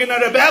Herschel, wegen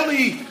Arab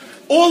Eli.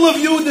 All of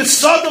you, the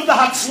son of the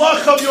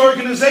Hatzlach of your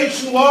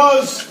organization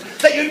was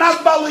that you're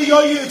not Bali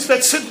Yoyuts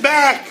that sit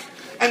back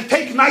and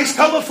take nice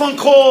telephone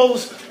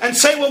calls and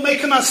say we'll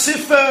make an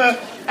asifa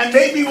and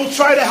maybe we'll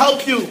try to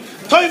help you.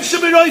 Toiv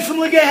sheberoifim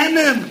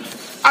legehenim.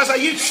 As a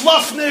Yid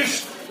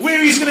Shlofnish,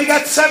 where he's going to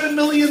get $7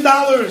 million.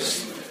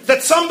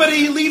 That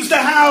somebody leaves the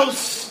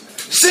house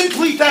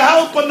simply to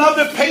help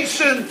another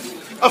patient,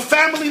 a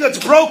family that's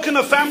broken,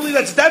 a family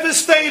that's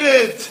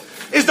devastated.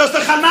 Is das the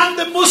Chanan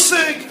de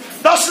Musig?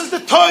 Das is the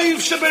Toiv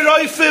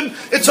Sheberoifim.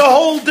 It's a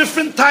whole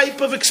different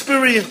type of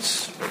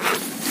experience.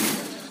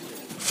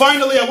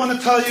 Finally, I want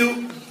to tell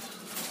you,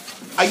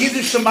 a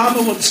Yiddish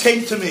mama once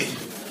came to me.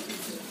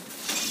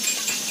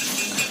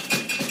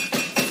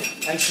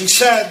 And she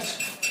said,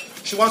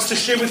 she wants to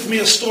share with me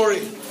a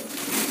story.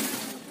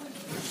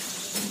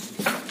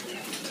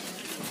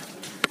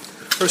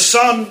 Her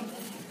son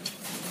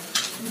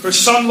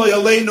Lo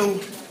Yaleinu,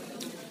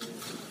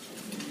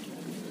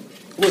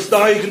 was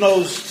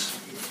diagnosed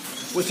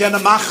with Yana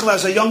Machla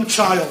as a young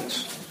child.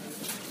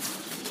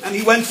 And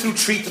he went through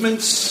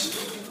treatments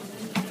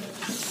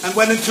and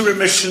went into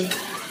remission.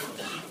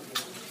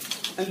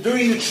 And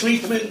during the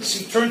treatments,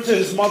 he turned to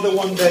his mother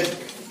one day.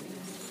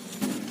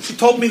 She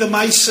told me the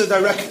Maisa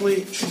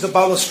directly. She's a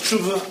Balas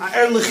Tshuva, a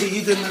Erliche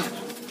Yidin.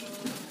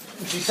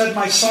 And she said,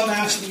 my son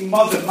asked me,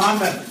 Mother,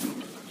 Mama,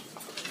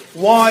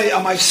 why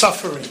am I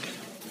suffering?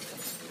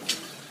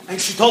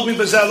 And she told me,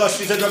 Bezallah,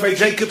 she said, Rabbi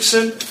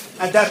Jacobson,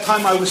 at that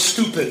time I was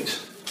stupid.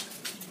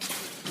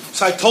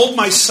 So I told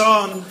my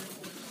son,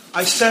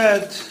 I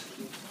said,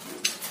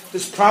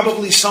 there's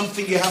probably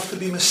something you have to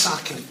be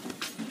misakin.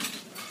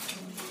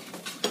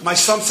 My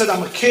son said,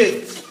 I'm a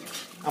kid.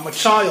 I'm a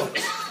child.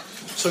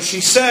 So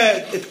she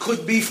said, it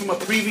could be from a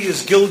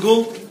previous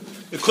Gilgul.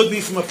 It could be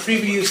from a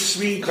previous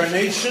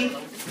reincarnation.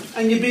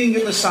 And you're being a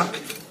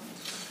misakin.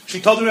 She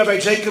told me, Rabbi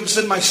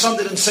Jacobson, my son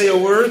didn't say a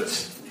word.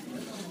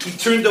 He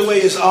turned away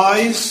his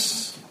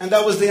eyes, and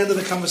that was the end of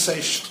the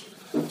conversation.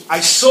 I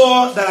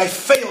saw that I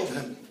failed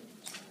him.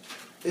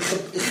 He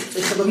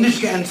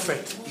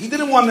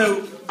didn't want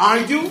to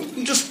argue.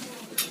 He was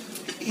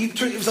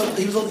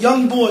a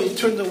young boy. He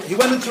turned away. He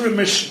went into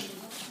remission.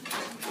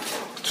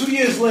 2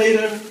 years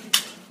later,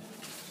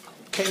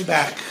 came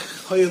back.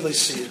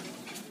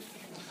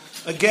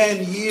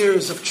 Again,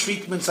 years of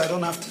treatments. I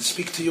don't have to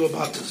speak to you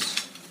about this.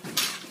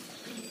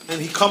 And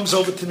he comes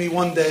over to me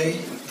one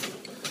day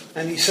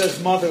and he says,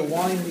 Mother,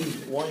 why me?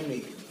 Why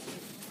me?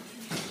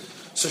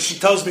 So she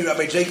tells me,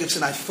 Rabbi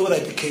Jacobson, I thought I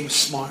became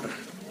smarter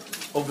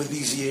over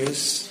these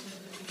years,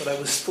 but I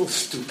was still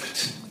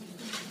stupid.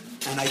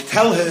 And I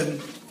tell him,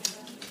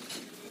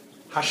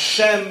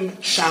 Hashem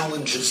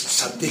challenges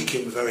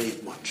tzaddikim very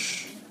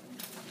much.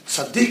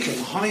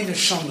 Tzaddikim, high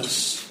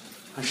neshamas,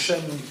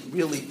 Hashem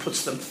really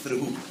puts them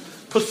through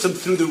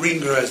the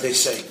ringer, as they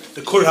say.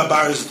 The Kur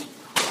HaBarzdi.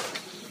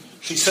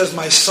 She says,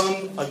 my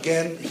son,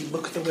 again, he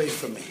looked away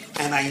from me.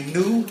 And I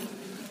knew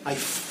I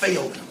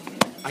failed him.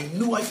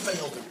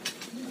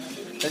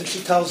 Then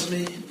she tells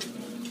me,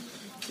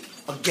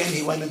 again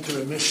he went into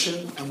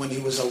remission, and when he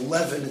was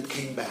 11, it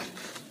came back.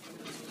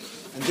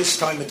 And this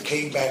time it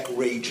came back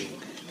raging.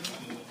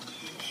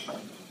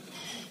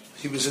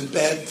 He was in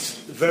bed,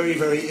 very,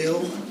 very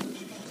ill,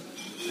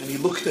 and he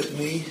looked at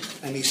me,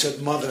 and he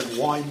said, Mother,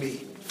 why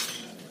me?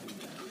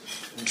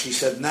 And she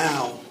said,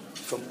 now,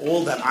 from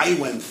all that I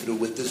went through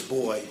with this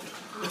boy,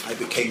 I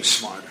became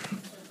smarter.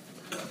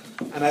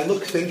 And I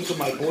looked into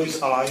my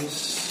boy's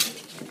eyes,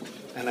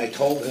 and I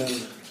told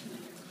him,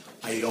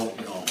 I don't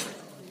know.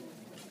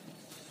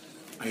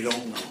 I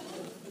don't know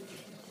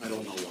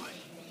why.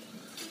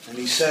 And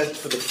he said,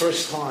 for the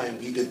first time,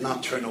 he did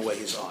not turn away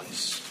his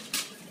eyes.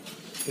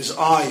 His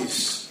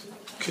eyes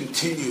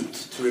continued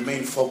to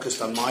remain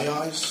focused on my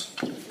eyes,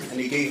 and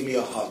he gave me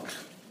a hug.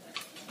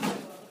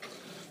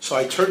 So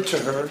I turned to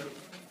her,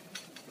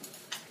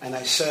 and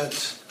I said,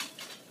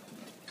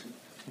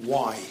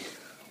 why?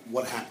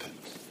 What happened?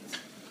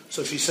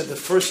 So she said, the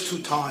first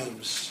 2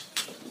 times,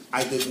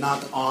 I did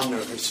not honor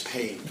his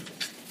pain.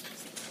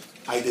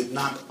 I did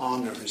not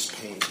honor his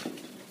pain.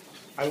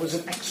 I was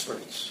an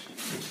expert.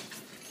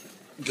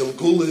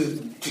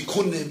 Gilgulim,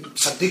 Tikkunim,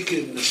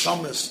 Tzadikim,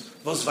 Neshamas.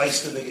 Was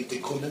weißt du wegen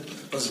Tikkunim?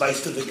 Was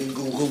weißt du wegen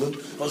Gilgulim?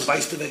 Was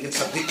weißt du wegen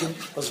Tzadikim?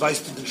 Was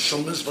weißt du wegen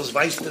Neshamas? Was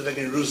weißt du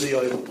wegen Ruzi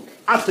Oilam?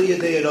 After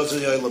Yedei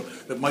Ruzi Oilam,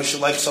 Reb Moshe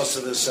Leif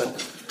Sosser said,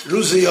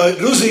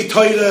 Ruzi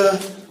Teure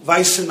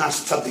weißen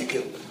as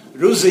Tzadikim.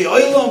 Ruzi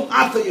Oilam,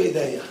 after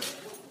Yedei.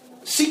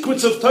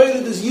 Secrets of Torah,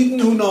 there's Yidden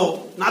who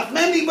know. Not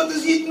many, but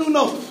there's Yidden who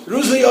know.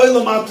 Ruzi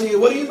Oilam, after you.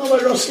 What do you know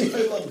about Ruzi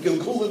Oilam?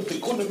 Gilgulim,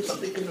 Tikkunim,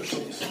 Tzadikim,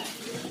 Neshamas.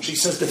 She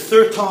says, the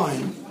third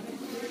time,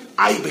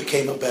 I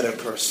became a better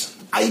person.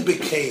 I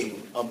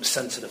became a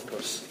sensitive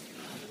person.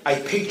 I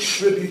paid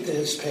tribute to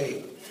his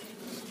pain.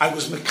 I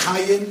was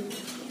Mekayim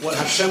what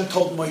Hashem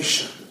told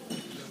Moshe.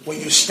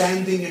 When you're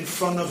standing in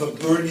front of a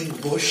burning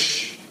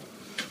bush,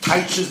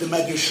 Taiches the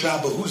Medrash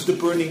Rabbah, who's the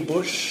burning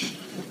bush?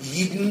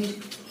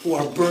 Yidden who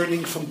are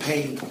burning from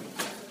pain.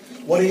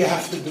 What do you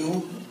have to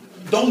do?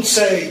 Don't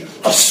say,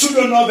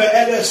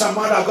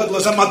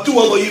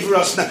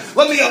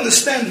 let me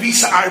understand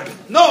Visa Arbe.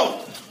 No.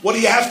 What do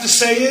you have to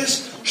say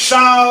is,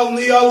 Shal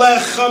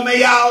ni'alecha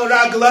me'al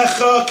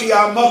raglecha ki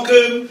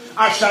amokim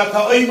asher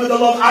ta'omed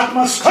alav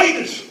atmas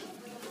kodesh.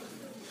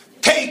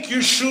 Take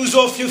your shoes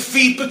off your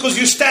feet because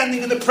you're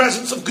standing in the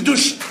presence of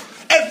Kedusha.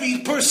 Every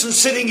person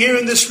sitting here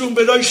in this room,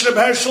 B'rosh Reb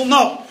Hershel,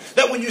 know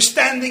that when you're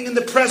standing in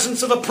the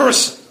presence of a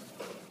person,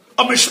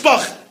 a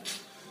mishpach,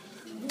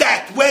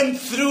 that went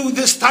through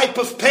this type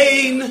of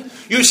pain,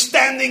 you're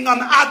standing on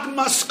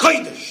Admas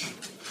Kodesh.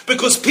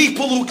 Because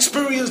people who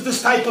experience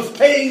this type of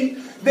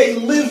pain, they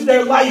live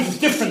their lives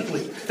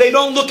differently. They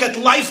don't look at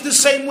life the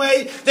same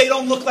way. They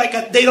don't look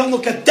at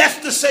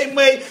death the same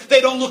way.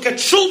 They don't look at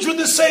children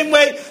the same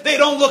way. They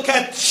don't look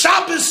at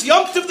Shabbos,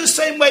 Yom Tov the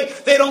same way.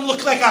 They don't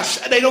look at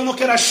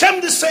Hashem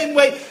the same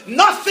way.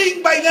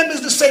 Nothing by them is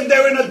the same.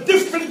 They're in a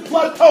different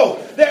plateau.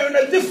 They're in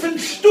a different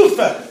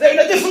shtufa. They're in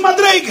a different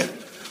madrega.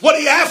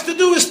 What you have to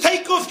do is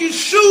take off your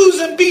shoes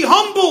and be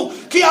humble.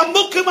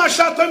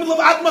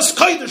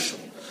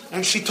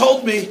 And she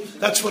told me,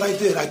 that's what I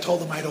did. I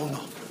told him I don't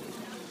know.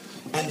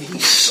 And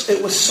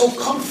it was so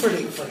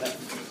comforting for him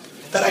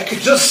that I could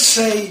just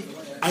say,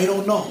 I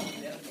don't know.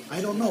 I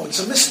don't know. It's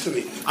a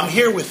mystery. I'm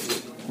here with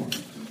you.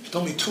 He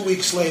told me 2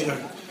 weeks later,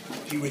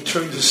 he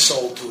returned his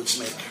soul to its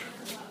maker.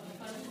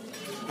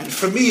 And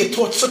for me, it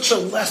taught such a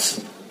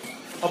lesson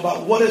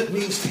about what it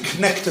means to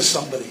connect to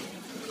somebody,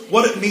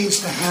 what it means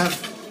to have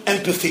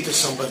empathy to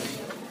somebody.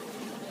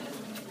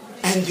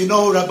 And you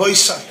know, Rabbi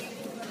Isai,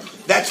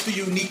 that's the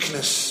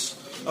uniqueness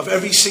of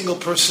every single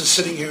person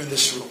sitting here in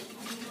this room.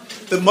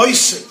 The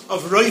Moiset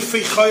of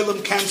Roifei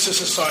Chaylim Cancer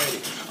Society,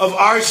 of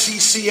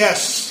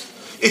RCCS,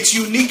 its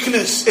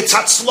uniqueness, its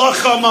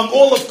hatzlacha among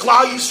all of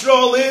Klal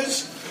Yisrael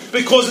is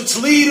because its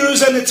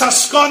leaders and its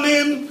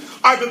askanim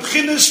are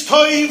b'bchinas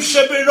toiv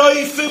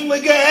sheberoifim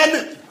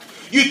legehenim.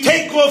 You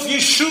take off your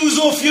shoes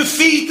off your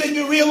feet and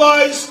you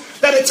realize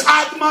that it's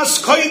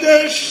Admas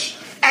Kodesh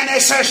and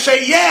es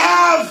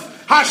Hasheyehav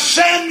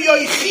Hashem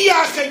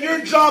Yoichiach, and your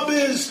job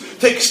is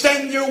to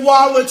extend your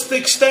wallets, to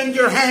extend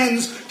your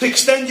hands, to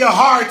extend your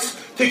hearts,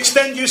 to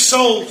extend your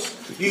souls.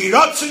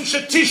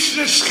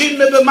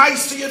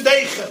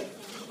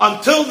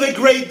 Until the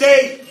great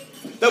day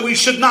that we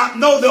should not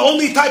know. The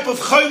only type of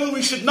chayla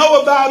we should know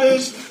about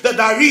is that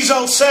the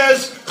Arizal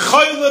says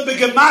chayla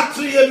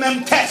b'gematria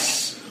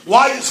memtes.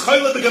 Why is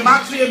chayla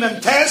b'gematria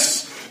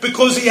memtes?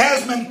 Because he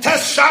has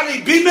memtes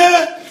shari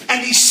bina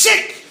and he's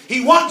sick. He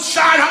wants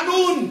Shar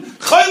Hanun.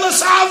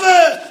 Chaylas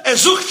Ave,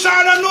 Ezuk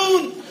Shar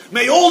Hanun.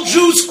 May all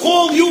Jews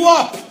call you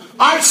up,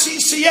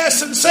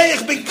 RCCS, and say,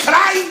 ich bin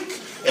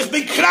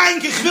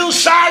krank, ich will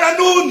Shar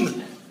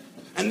Hanun.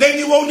 And then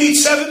you won't need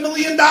 $7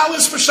 million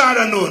for Shar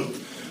Hanun.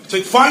 So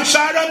to find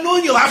Shar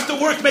Hanun, you'll have to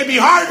work maybe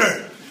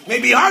harder than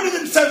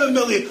 $7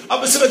 million.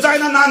 Aber es wird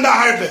einander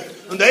Arbeit.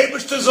 Und der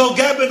Eberste soll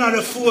geben an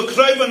Refuah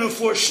Kreuven und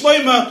Refuah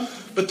Shloima,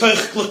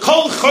 betoich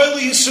l'kol Choyle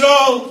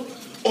Yisrael,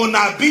 und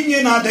a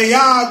binyan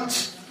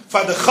adayad,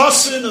 for the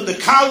Chosin and the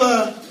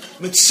Kala,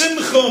 mit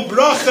Simcha und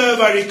Bracha,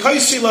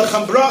 varikoisi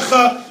lachem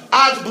Bracha,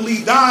 ad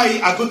blidai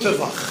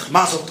agutavach.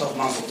 Mazel tov,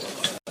 mazel tov.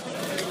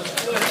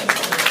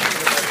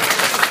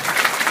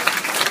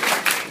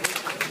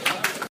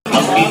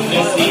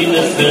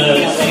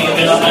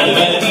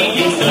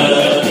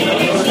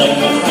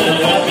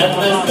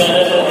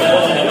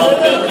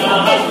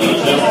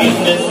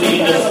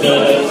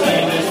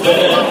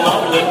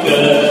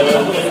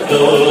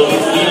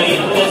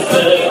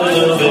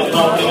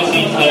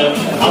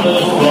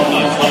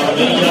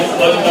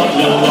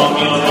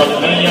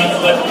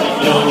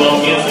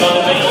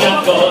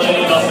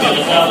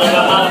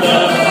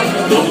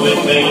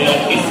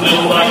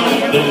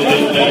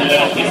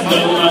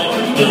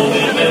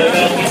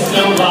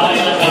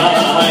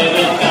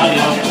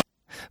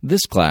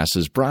 This class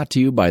is brought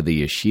to you by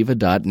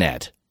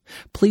theyeshiva.net.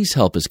 Please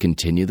help us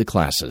continue the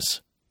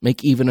classes.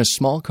 Make even a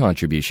small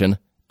contribution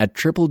at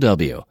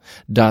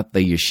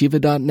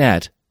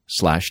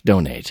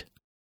www.theyeshiva.net/donate.